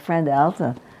 my friend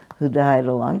Alta, who died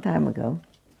a long time ago,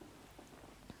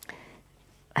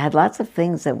 had lots of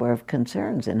things that were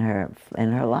concerns in her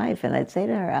life. And I'd say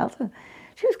to her, Alta,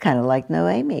 she was kind of like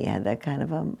Noemi, had that kind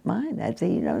of a mind. I'd say,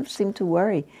 you don't seem to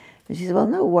worry. And she said, well,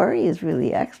 no, worry is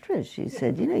really extra. She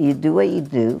said, you do what you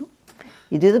do.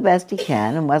 You do the best you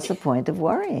can, and what's the point of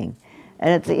worrying?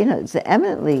 And it's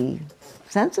eminently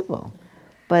sensible.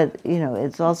 But,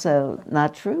 it's also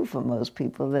not true for most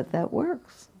people that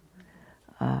works.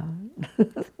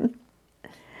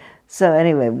 So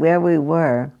anyway, where we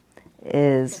were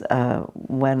is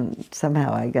when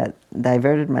somehow I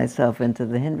diverted myself into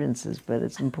the hindrances, but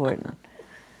it's important.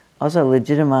 Also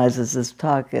legitimizes this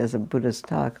talk as a Buddhist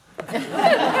talk.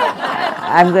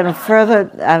 I'm going to further,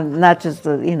 not just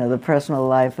the personal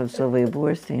life of Sylvia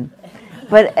Boorstein,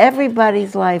 but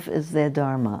everybody's life is their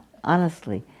dharma,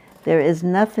 honestly. There is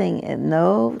no thing in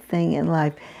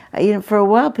life. For a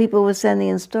while, people were sending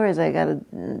in stories. I got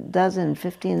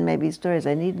 15 maybe stories.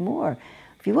 I need more.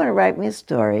 If you want to write me a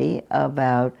story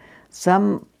about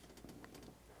some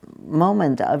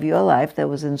moment of your life that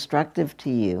was instructive to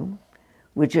you,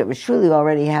 which it surely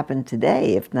already happened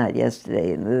today, if not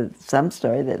yesterday, some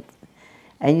story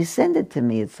and you send it to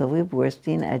me at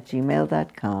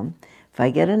sylviaboorstein@gmail.com. If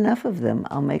I get enough of them,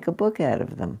 I'll make a book out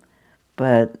of them.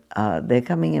 But they're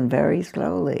coming in very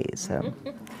slowly, so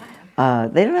they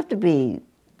don't have to be.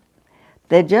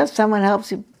 They're just someone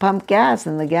helps you pump gas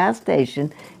in the gas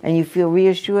station, and you feel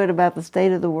reassured about the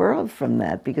state of the world from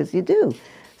that, because you do.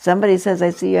 Somebody says, I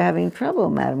see you're having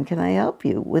trouble, madam, can I help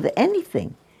you with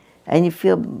anything? And you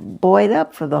feel buoyed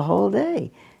up for the whole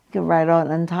day. You can write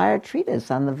an entire treatise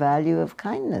on the value of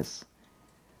kindness.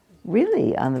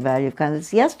 Really, on the value of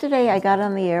kindness. Yesterday, I got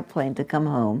on the airplane to come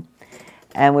home,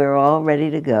 and we were all ready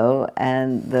to go,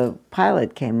 and the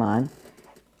pilot came on,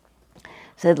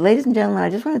 said, ladies and gentlemen, I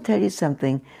just want to tell you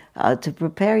something to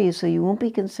prepare you so you won't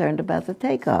be concerned about the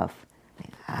takeoff.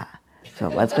 So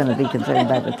what's going to be concerned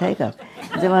about the takeoff?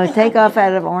 He said, when we take off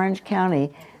out of Orange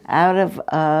County,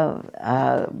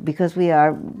 because we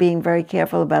are being very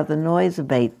careful about the noise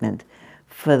abatement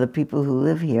for the people who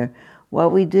live here,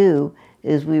 what we do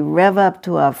is we rev up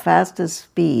to our fastest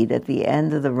speed at the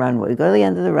end of the runway. We go to the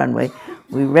end of the runway,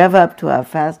 we rev up to our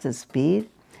fastest speed,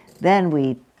 then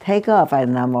we take off,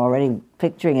 and I'm already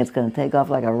picturing it's going to take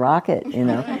off like a rocket,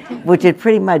 which it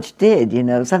pretty much did,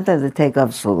 Sometimes it take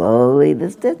off slowly.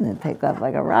 This didn't. It take off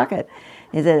like a rocket.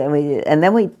 He said, and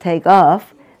then we take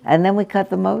off, and then we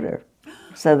cut the motor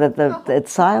so that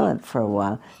it's silent for a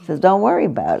while. He says, don't worry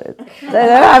about it.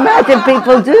 I imagine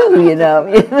people do,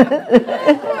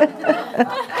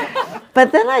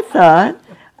 But then I thought,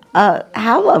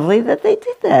 how lovely that they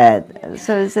did that.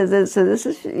 So he says,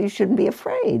 you shouldn't be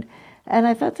afraid. And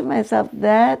I thought to myself,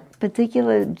 that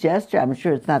particular gesture, I'm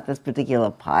sure it's not this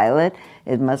particular pilot,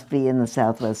 it must be in the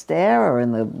Southwest Air or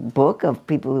in the book of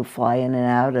people who fly in and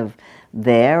out of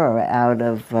there or out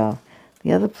of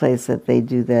the other place that they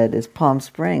do that is Palm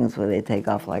Springs, where they take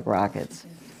off like rockets.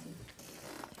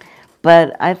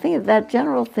 But I think that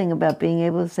general thing about being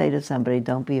able to say to somebody,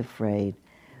 don't be afraid,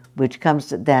 which comes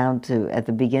down to at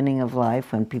the beginning of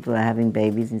life when people are having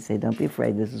babies and you say, don't be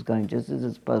afraid, this is going just as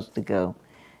it's supposed to go,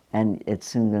 and it's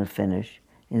soon going to finish.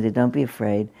 You say, don't be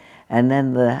afraid. And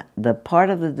then the part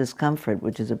of the discomfort,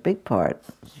 which is a big part,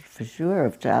 for sure,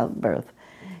 of childbirth,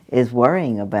 is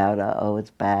worrying about, oh,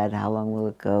 it's bad, how long will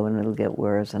it go, and it'll get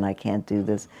worse, and I can't do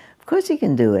this. Of course you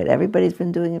can do it. Everybody's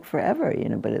been doing it forever,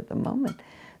 but at the moment.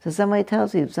 So somebody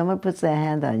tells you, someone puts their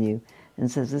hand on you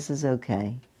and says, this is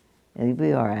okay, it'll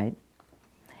be all right.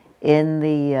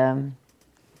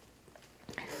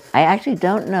 I actually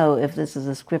don't know if this is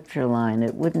a scripture line.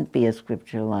 It wouldn't be a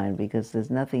scripture line because there's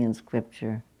nothing in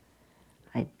scripture.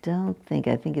 I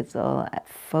think it's all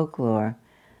folklore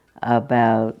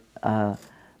about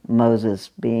Moses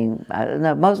being.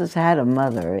 No, Moses had a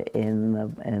mother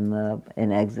in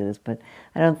Exodus, but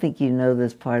I don't think you know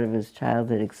this part of his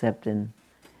childhood except in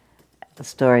the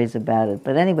stories about it.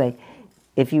 But anyway,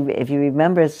 if you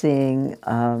remember seeing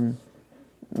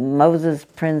Moses,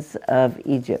 Prince of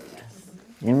Egypt,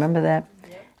 you remember that?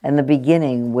 Yep. And the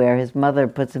beginning where his mother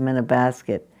puts him in a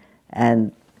basket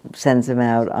and sends him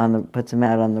out puts him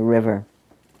out on the river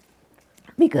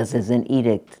because there's an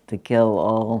edict to kill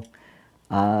all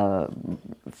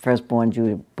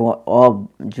firstborn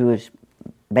all Jewish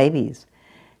babies.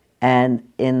 And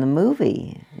in the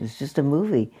movie, it's just a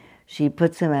movie, she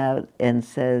puts him out and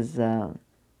says, don't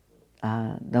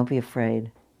be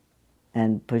afraid,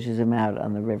 and pushes him out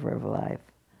on the river of life.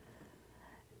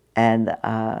 And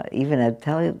even I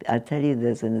tell you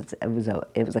this, and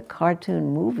it was a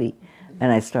cartoon movie,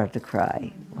 and I start to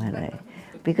cry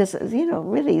because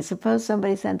really, suppose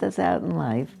somebody sent us out in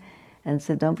life and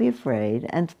said, don't be afraid,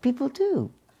 and people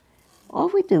do. All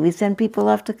we do, we send people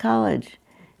off to college,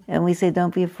 and we say,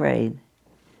 don't be afraid.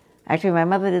 Actually, my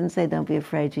mother didn't say, don't be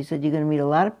afraid. She said, you're going to meet a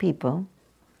lot of people.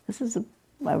 This is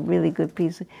a really good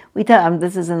piece. We tell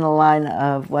this is in the line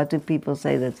of what do people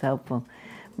say that's helpful.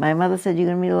 My mother said, you're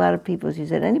going to meet a lot of people. She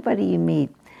said, anybody you meet,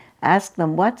 ask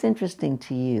them, what's interesting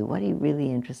to you? What are you really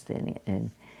interested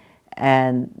in?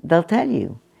 And they'll tell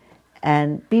you.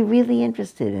 And be really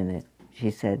interested in it,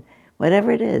 she said.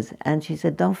 Whatever it is. And she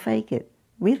said, don't fake it.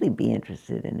 Really be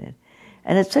interested in it.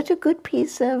 And it's such a good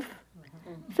piece of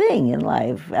thing in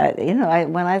life.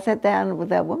 When I sat down with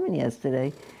that woman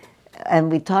yesterday,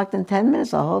 and we talked in 10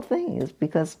 minutes, the whole thing is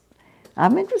because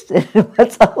I'm interested in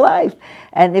what's her life.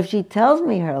 And if she tells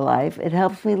me her life, it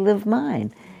helps me live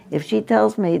mine. If she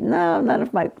tells me, no, none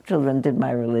of my children did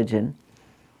my religion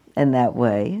in that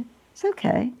way, it's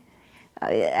okay.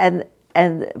 And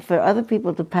for other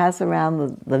people to pass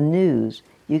around the news,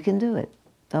 you can do it.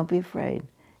 Don't be afraid.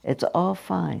 It's all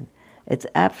fine. It's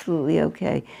absolutely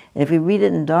okay. And if we read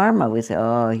it in Dharma, we say,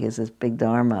 oh, here's this big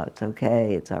Dharma. It's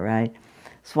okay. It's all right.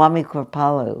 Swami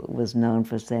Kripalu was known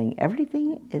for saying,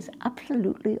 everything is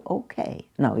absolutely okay.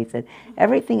 No, he said,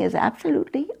 everything is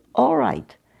absolutely all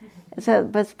right. So,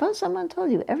 but suppose someone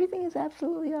told you, everything is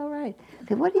absolutely all right.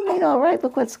 Okay, what do you mean all right?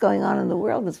 Look what's going on in the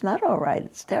world. It's not all right.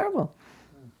 It's terrible.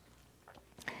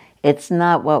 It's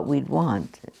not what we'd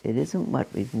want. It isn't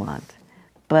what we'd want.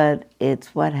 But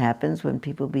it's what happens when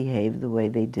people behave the way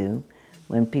they do,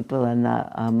 when people are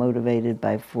not motivated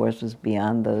by forces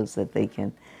beyond those that they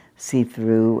can see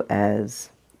through as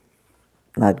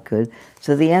not good.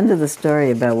 So the end of the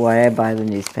story about why I buy the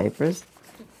newspapers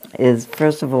is,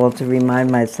 first of all, to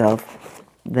remind myself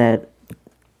that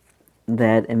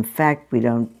in fact we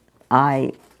don't,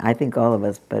 I think all of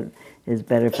us, but it's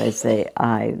better if I say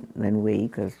I than we,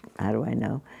 because how do I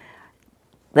know?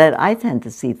 That I tend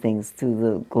to see things through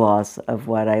the gloss of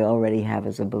what I already have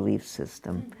as a belief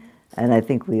system. And I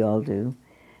think we all do.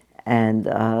 And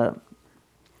I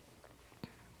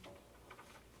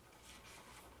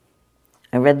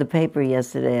read the paper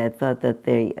yesterday. I thought that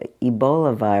the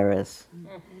Ebola virus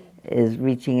is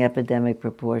reaching epidemic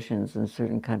proportions in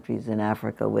certain countries in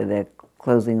Africa where they're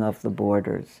closing off the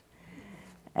borders.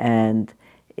 And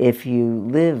if you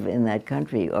live in that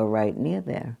country or right near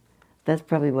there, that's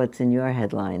probably what's in your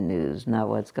headline news, not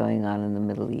what's going on in the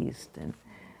Middle East. And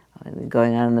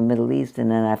going on in the Middle East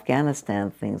and in Afghanistan,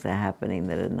 things are happening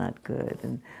that are not good,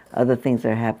 and other things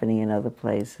are happening in other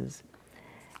places.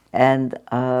 And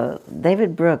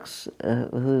David Brooks,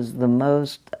 who's the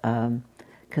most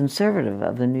conservative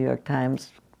of the New York Times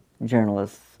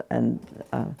journalists, and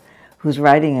whose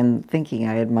writing and thinking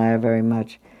I admire very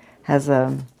much, has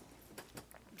a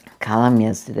column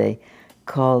yesterday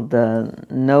called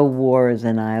No War is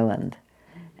an Island.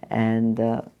 And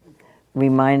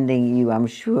reminding you, I'm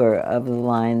sure, of the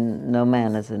line, "No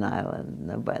man is an island.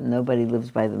 Nobody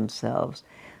lives by themselves."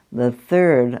 The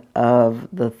third of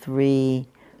the three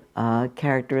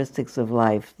characteristics of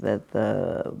life that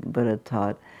the Buddha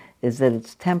taught is that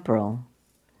it's temporal,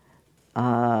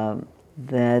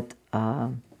 that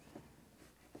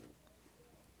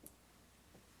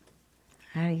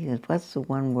what's the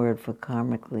one word for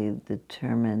karmically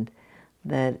determined?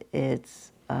 That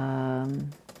it's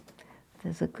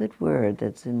there's a good word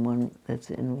that's in one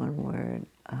word.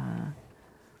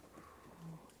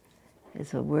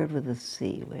 It's a word with a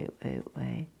C. Wait.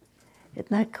 It's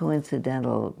not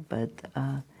coincidental, but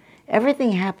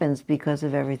everything happens because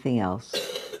of everything else.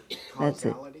 That's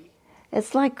it.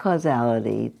 It's like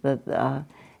causality, but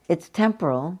it's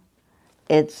temporal.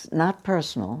 It's not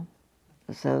personal,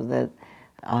 so that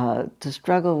to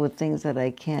struggle with things that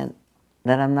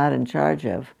that I'm not in charge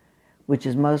of, which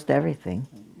is most everything.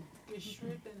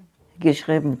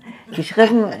 Geschrieben.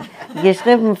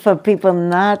 Geschrieben for people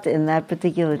not in that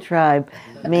particular tribe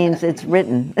means it's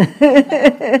written.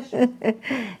 It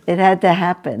had to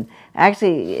happen.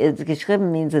 Actually,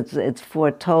 geschrieben means it's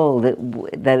foretold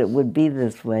that it would be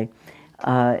this way.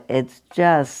 It's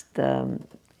just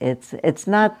it's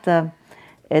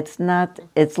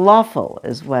lawful,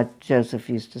 is what Joseph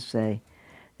used to say.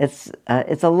 It's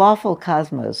a lawful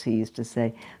cosmos, he used to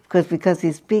say, because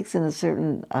he speaks in a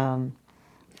certain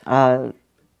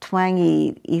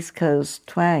twangy East Coast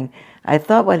twang. I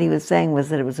thought what he was saying was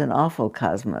that it was an awful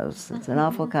cosmos. It's an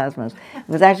awful cosmos.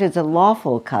 It's a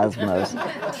lawful cosmos,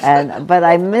 but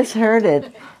I misheard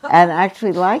it and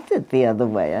actually liked it the other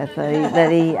way. I thought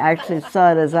that he actually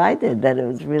saw it as I did, that it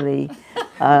was really,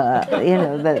 I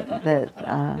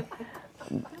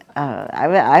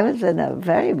was in a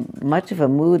very much of a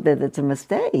mood that it's a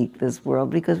mistake, this world,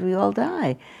 because we all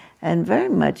die, and very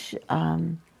much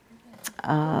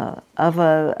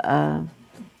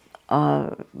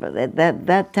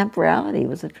that temporality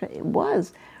was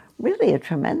really a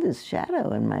tremendous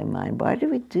shadow in my mind. Why do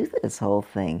we do this whole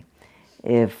thing?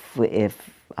 If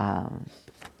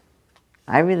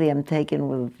I really am taken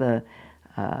with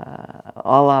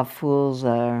all our fools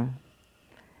are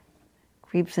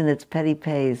creeps in its petty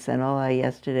pace, and all our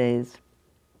yesterdays.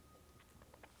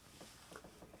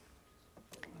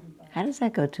 How does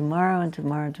that go? Tomorrow and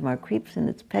tomorrow and tomorrow creeps in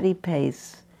its petty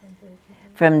pace,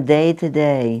 from day to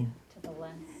day,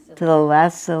 to the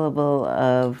last syllable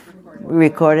of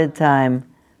recorded time.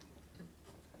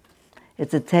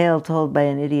 It's a tale told by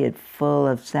an idiot, full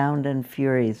of sound and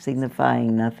fury,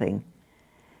 signifying nothing.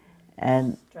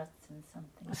 And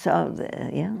so,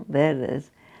 there it is.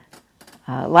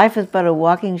 Life is but a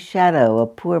walking shadow, a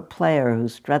poor player who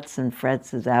struts and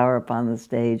frets his hour upon the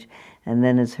stage and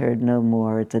then is heard no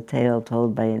more. It's a tale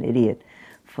told by an idiot,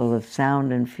 full of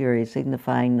sound and fury,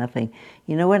 signifying nothing.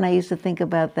 You know when I used to think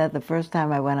about that the first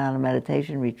time I went on a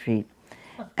meditation retreat,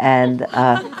 and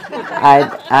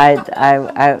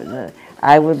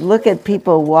I would look at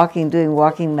people doing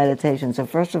walking meditation. So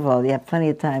first of all, you have plenty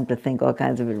of time to think all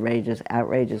kinds of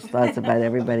outrageous thoughts about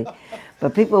everybody.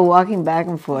 But people walking back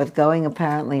and forth, going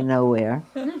apparently nowhere,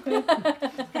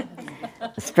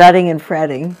 strutting and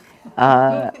fretting,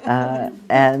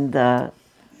 and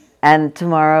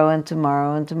tomorrow and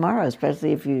tomorrow and tomorrow,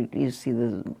 especially if you see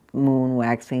the moon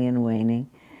waxing and waning.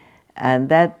 And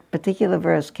that particular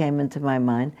verse came into my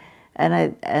mind,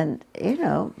 and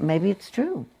maybe it's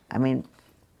true. I mean,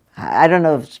 I don't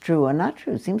know if it's true or not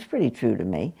true. It seems pretty true to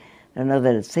me. I don't know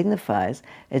that it signifies.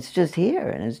 It's just here,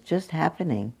 and it's just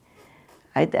happening.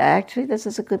 Actually, this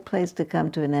is a good place to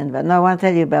come to an end. But no, I want to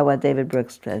tell you about what David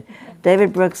Brooks said.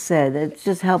 David Brooks said, it's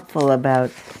just helpful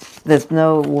about this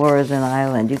 "No War is an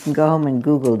Island." You can go home and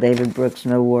Google David Brooks'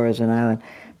 "No War is an Island,"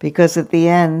 because at the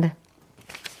end,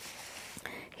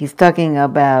 he's talking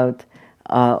about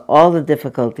all the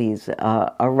difficulties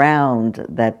around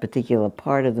that particular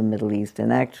part of the Middle East,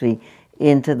 and actually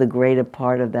into the greater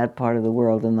part of that part of the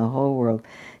world and the whole world.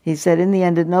 He said, in the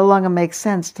end, it no longer makes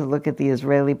sense to look at the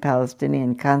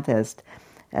Israeli-Palestinian contest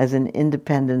as an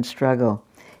independent struggle.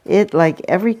 It, like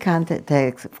every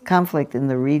conflict in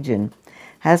the region,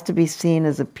 has to be seen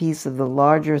as a piece of the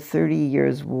larger 30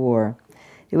 years war.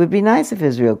 It would be nice if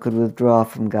Israel could withdraw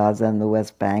from Gaza and the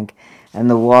West Bank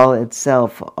and wall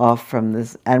itself off from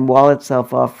this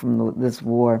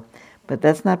war, but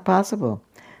that's not possible.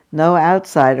 No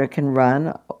outsider can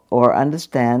run or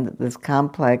understand this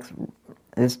complex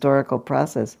historical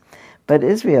process. But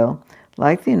Israel,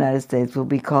 like the United States, will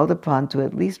be called upon to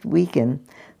at least weaken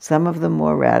some of the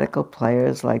more radical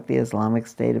players like the Islamic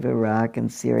State of Iraq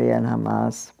and Syria and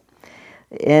Hamas.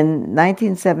 In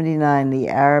 1979, the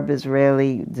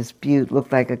Arab-Israeli dispute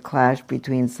looked like a clash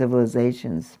between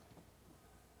civilizations,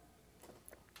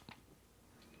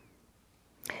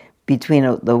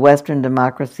 between the Western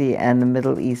democracy and the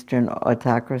Middle Eastern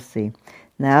autocracy.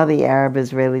 Now the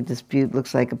Arab-Israeli dispute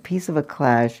looks like a piece of a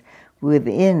clash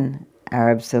within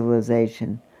Arab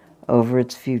civilization over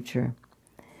its future.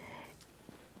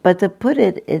 But to put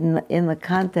it in the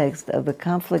context of the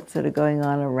conflicts that are going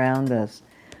on around us,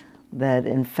 that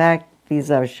in fact these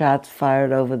are shots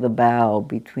fired over the bow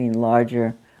between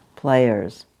larger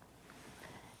players.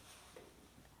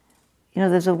 You know,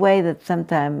 there's a way that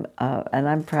sometimes, and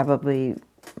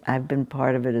I've been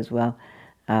part of it as well,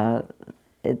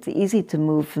 it's easy to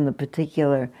move from the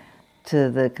particular to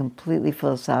the completely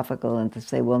philosophical and to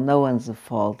say, well, no one's the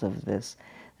fault of this.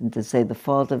 And to say the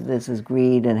fault of this is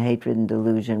greed and hatred and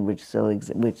delusion, which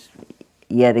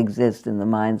yet exist in the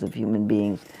minds of human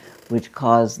beings, which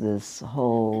cause this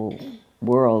whole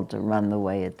world to run the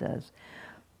way it does.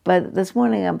 But this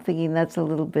morning I'm thinking that's a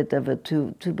little bit of a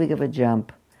too big of a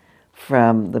jump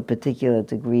from the particular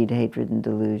to greed, hatred, and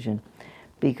delusion,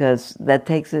 because that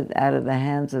takes it out of the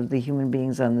hands of the human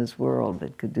beings on this world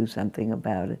that could do something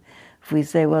about it. If we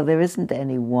say, well, there isn't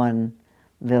any one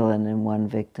villain and one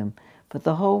victim, but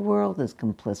the whole world is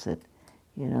complicit,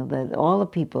 you know, that all the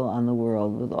people on the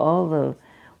world, with all the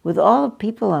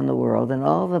people on the world and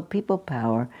all the people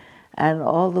power and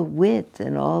all the wit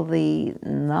and all the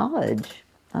knowledge,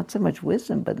 not so much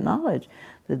wisdom, but knowledge,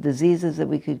 the diseases that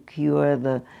we could cure,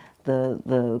 the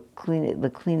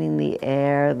cleaning the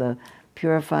air, the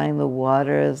purifying the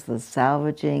waters, the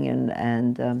salvaging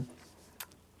and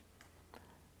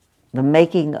the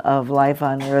making of life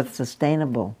on Earth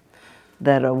sustainable,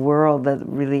 that a world that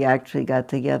really actually got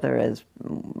together as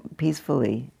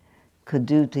peacefully could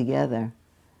do together.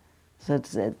 So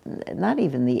it's not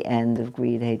even the end of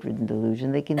greed, hatred, and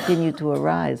delusion. They continue to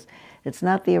arise. It's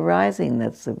not the arising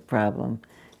that's the problem.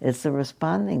 It's the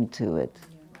responding to it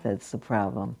that's the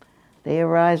problem. They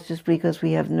arise just because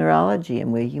we have neurology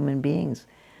and we're human beings.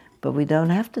 But we don't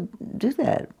have to do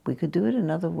that. We could do it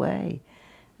another way.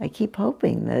 I keep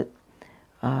hoping that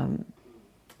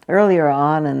earlier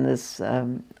on in this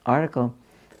article,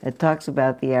 it talks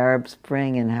about the Arab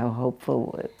Spring and how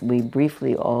hopeful we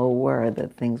briefly all were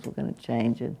that things were going to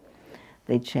change. And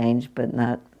they changed, but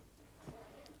not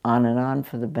on and on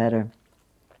for the better.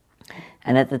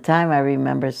 And at the time, I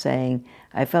remember saying,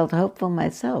 I felt hopeful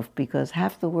myself because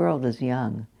half the world is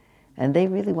young, and they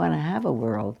really want to have a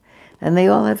world. And they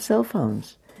all have cell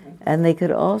phones. And they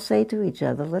could all say to each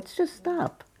other, let's just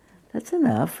stop. That's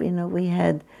enough. You know, we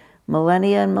had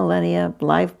millennia and millennia,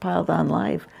 life piled on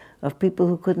life, of people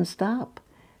who couldn't stop.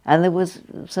 And there was,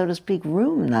 so to speak,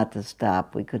 room not to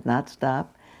stop. We could not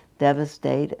stop,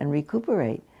 devastate, and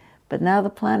recuperate. But now the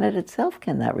planet itself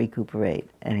cannot recuperate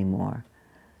anymore.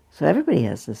 So everybody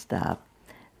has to stop.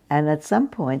 And at some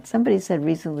point, somebody said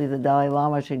recently the Dalai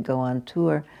Lama should go on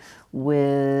tour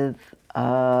with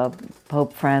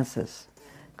Pope Francis,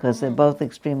 because they're both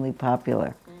extremely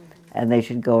popular, and they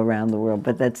should go around the world.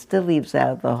 But that still leaves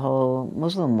out the whole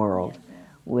Muslim world,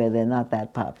 where they're not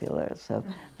that popular. So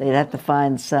they'd have to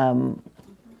find some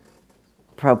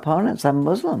proponent, some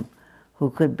Muslim, who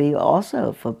could be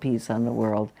also for peace on the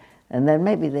world. And then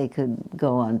maybe they could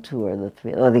go on tour, the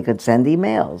three, or they could send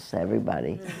emails to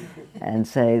everybody and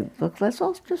say, look, let's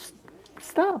all just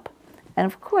stop. And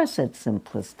of course it's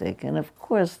simplistic, and of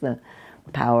course the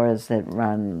powers that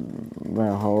run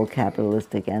the whole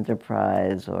capitalistic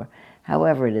enterprise, or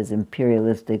however it is,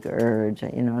 imperialistic urge,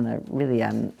 you know, and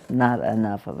I'm not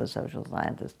enough of a social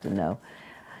scientist to know,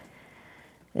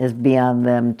 is beyond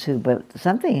them too. But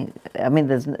something, I mean,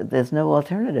 there's no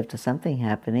alternative to something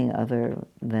happening other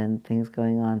than things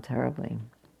going on terribly.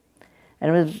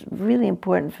 And it was really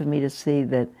important for me to see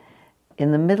that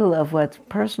in the middle of what's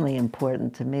personally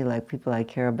important to me, like people I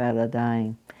care about are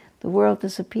dying, the world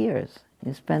disappears.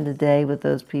 You spend a day with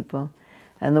those people,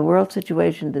 and the world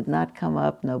situation did not come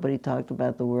up. Nobody talked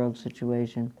about the world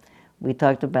situation. We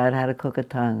talked about how to cook a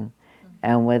tongue,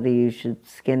 and whether you should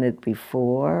skin it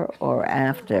before or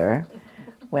after.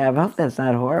 Well, I hope that's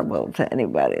not horrible to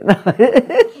anybody.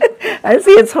 I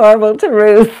see it's horrible to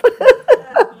Ruth.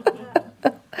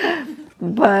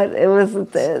 But it was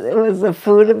the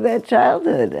food of their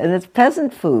childhood, and it's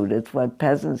peasant food. It's what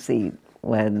peasants eat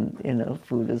when, you know,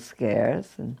 food is scarce.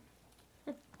 And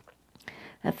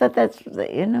I thought that's,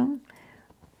 you know,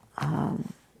 I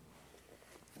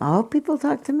hope people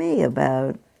talk to me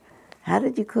about how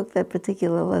did you cook that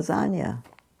particular lasagna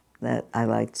that I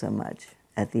liked so much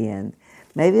at the end.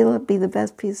 Maybe it'll be the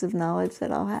best piece of knowledge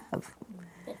that I'll have.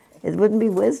 It wouldn't be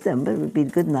wisdom, but it would be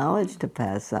good knowledge to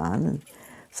pass on. And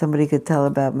somebody could tell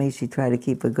about me, she tried to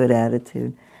keep a good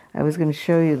attitude. I was going to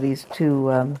show you these two.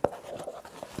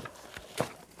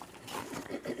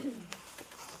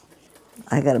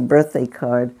 I got a birthday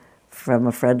card from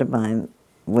a friend of mine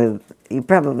with, you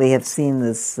probably have seen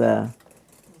this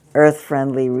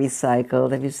earth-friendly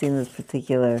recycled. Have you seen this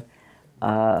particular,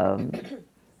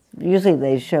 usually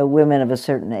they show women of a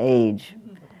certain age,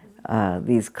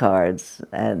 these cards,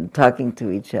 and talking to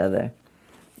each other.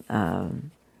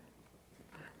 And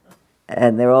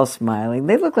they're all smiling.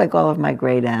 They look like all of my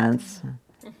great aunts,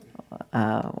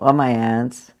 all my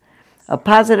aunts. A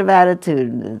positive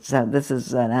attitude, this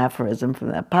is an aphorism from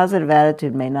that. Positive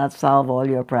attitude may not solve all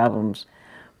your problems,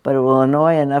 but it will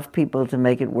annoy enough people to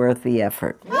make it worth the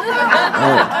effort.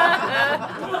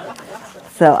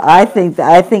 So I think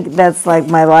that's like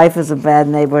my life is a bad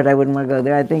neighborhood. I wouldn't want to go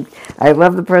there. I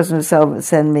love the person who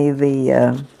sent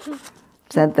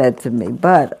that to me.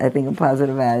 But I think a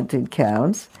positive attitude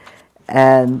counts,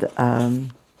 and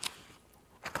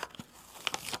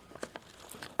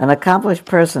an accomplished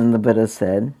person, the Buddha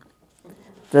said,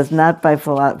 does not by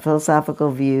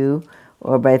philosophical view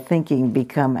or by thinking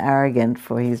become arrogant,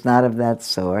 for he is not of that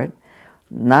sort.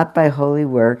 Not by holy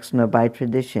works nor by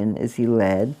tradition is he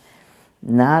led.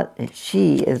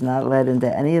 She is not led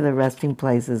into any of the resting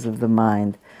places of the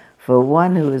mind. For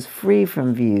one who is free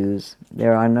from views,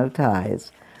 there are no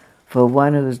ties. For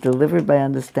one who is delivered by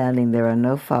understanding, there are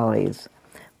no follies.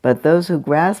 But those who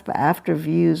grasp after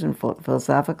views and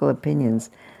philosophical opinions,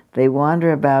 they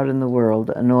wander about in the world,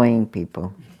 annoying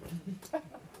people.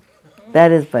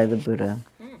 That is by the Buddha.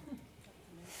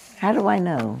 How do I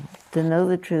know? To know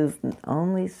the truth,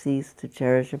 only cease to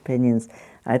cherish opinions.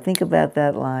 I think about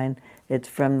that line. It's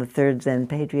from the third Zen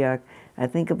patriarch. I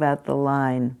think about the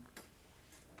line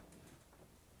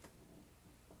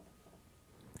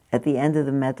at the end of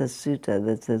the Metta Sutta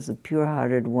that says, the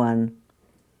pure-hearted one,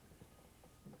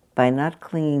 by not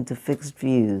clinging to fixed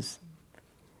views,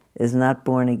 is not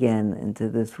born again into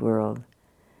this world.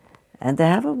 And to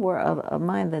have a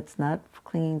mind that's not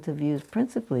clinging to views,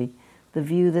 principally the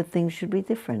view that things should be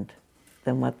different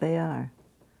than what they are.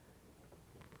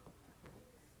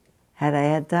 Had I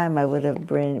had time, I would have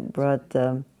brought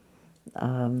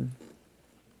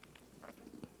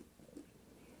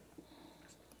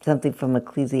something from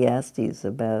Ecclesiastes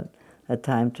about a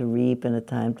time to reap and a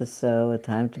time to sow, a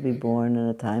time to be born and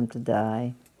a time to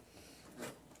die.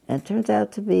 And it turns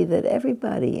out to be that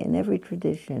everybody in every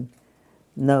tradition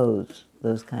knows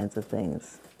those kinds of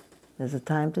things. There's a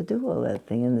time to do all that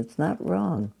thing, and it's not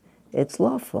wrong. It's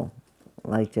lawful,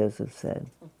 like Joseph said.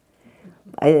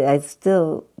 I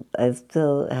still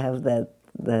have that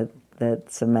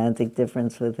semantic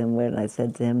difference with him when I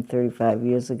said to him 35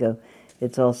 years ago,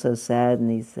 it's all so sad,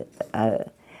 and he said,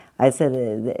 I said,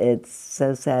 it's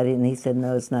so sad, and he said,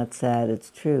 no, it's not sad, it's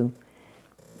true.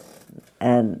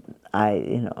 And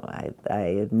I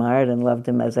admired and loved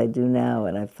him as I do now,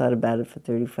 and I've thought about it for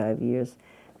 35 years,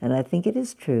 and I think it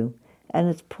is true, and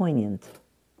it's poignant.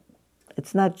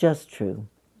 It's not just true.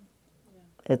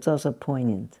 It's also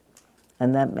poignant,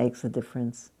 and that makes a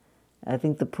difference. I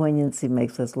think the poignancy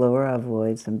makes us lower our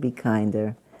voice and be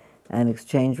kinder, and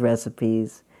exchange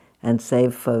recipes, and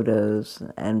save photos,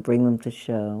 and bring them to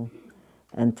show,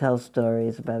 and tell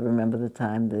stories about remember the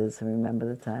time this and remember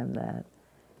the time that.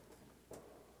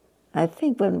 I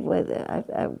think when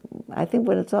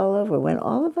it's all over, when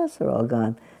all of us are all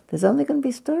gone, there's only going to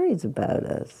be stories about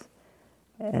us.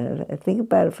 And I think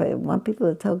about it, if I want people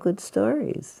to tell good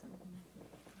stories.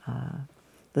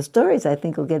 The stories, I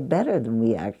think, will get better than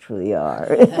we actually are.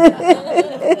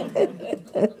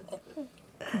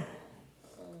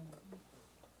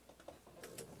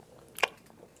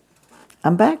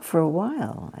 I'm back for a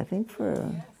while. I think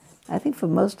for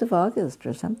most of August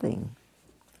or something.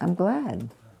 I'm glad.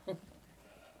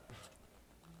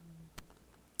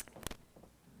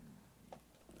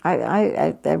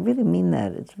 I really mean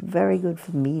that. It's very good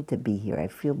for me to be here. I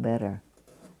feel better.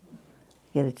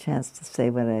 Get a chance to say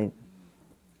what in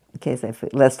case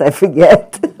lest I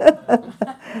forget.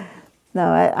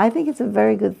 No, I think it's a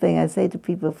very good thing. I say to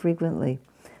people frequently,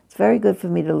 it's very good for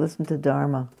me to listen to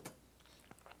Dharma.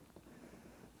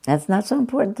 And it's not so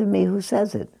important to me who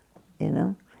says it,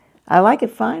 I like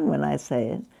it fine when I say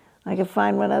it. I like it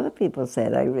fine when other people say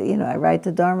it. I write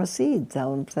to Dharma Seed,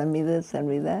 tell them, send me this, send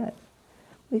me that.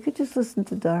 We could just listen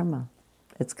to Dharma.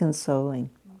 It's consoling.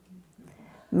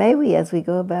 May we, as we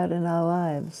go about in our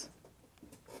lives,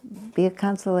 be a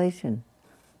consolation.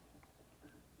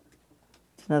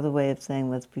 It's another way of saying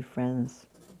let's be friends.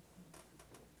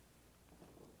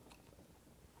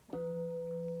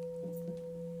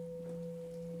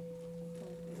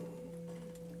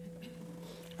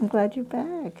 I'm glad you're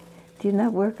back. Do you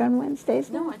not work on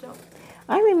Wednesdays now? No, I don't.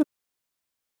 I remember.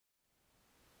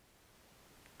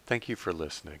 Thank you for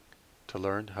listening. To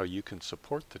learn how you can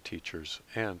support the teachers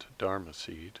and Dharma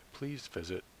Seed, please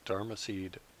visit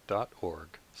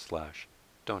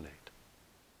dharmaseed.org/donate.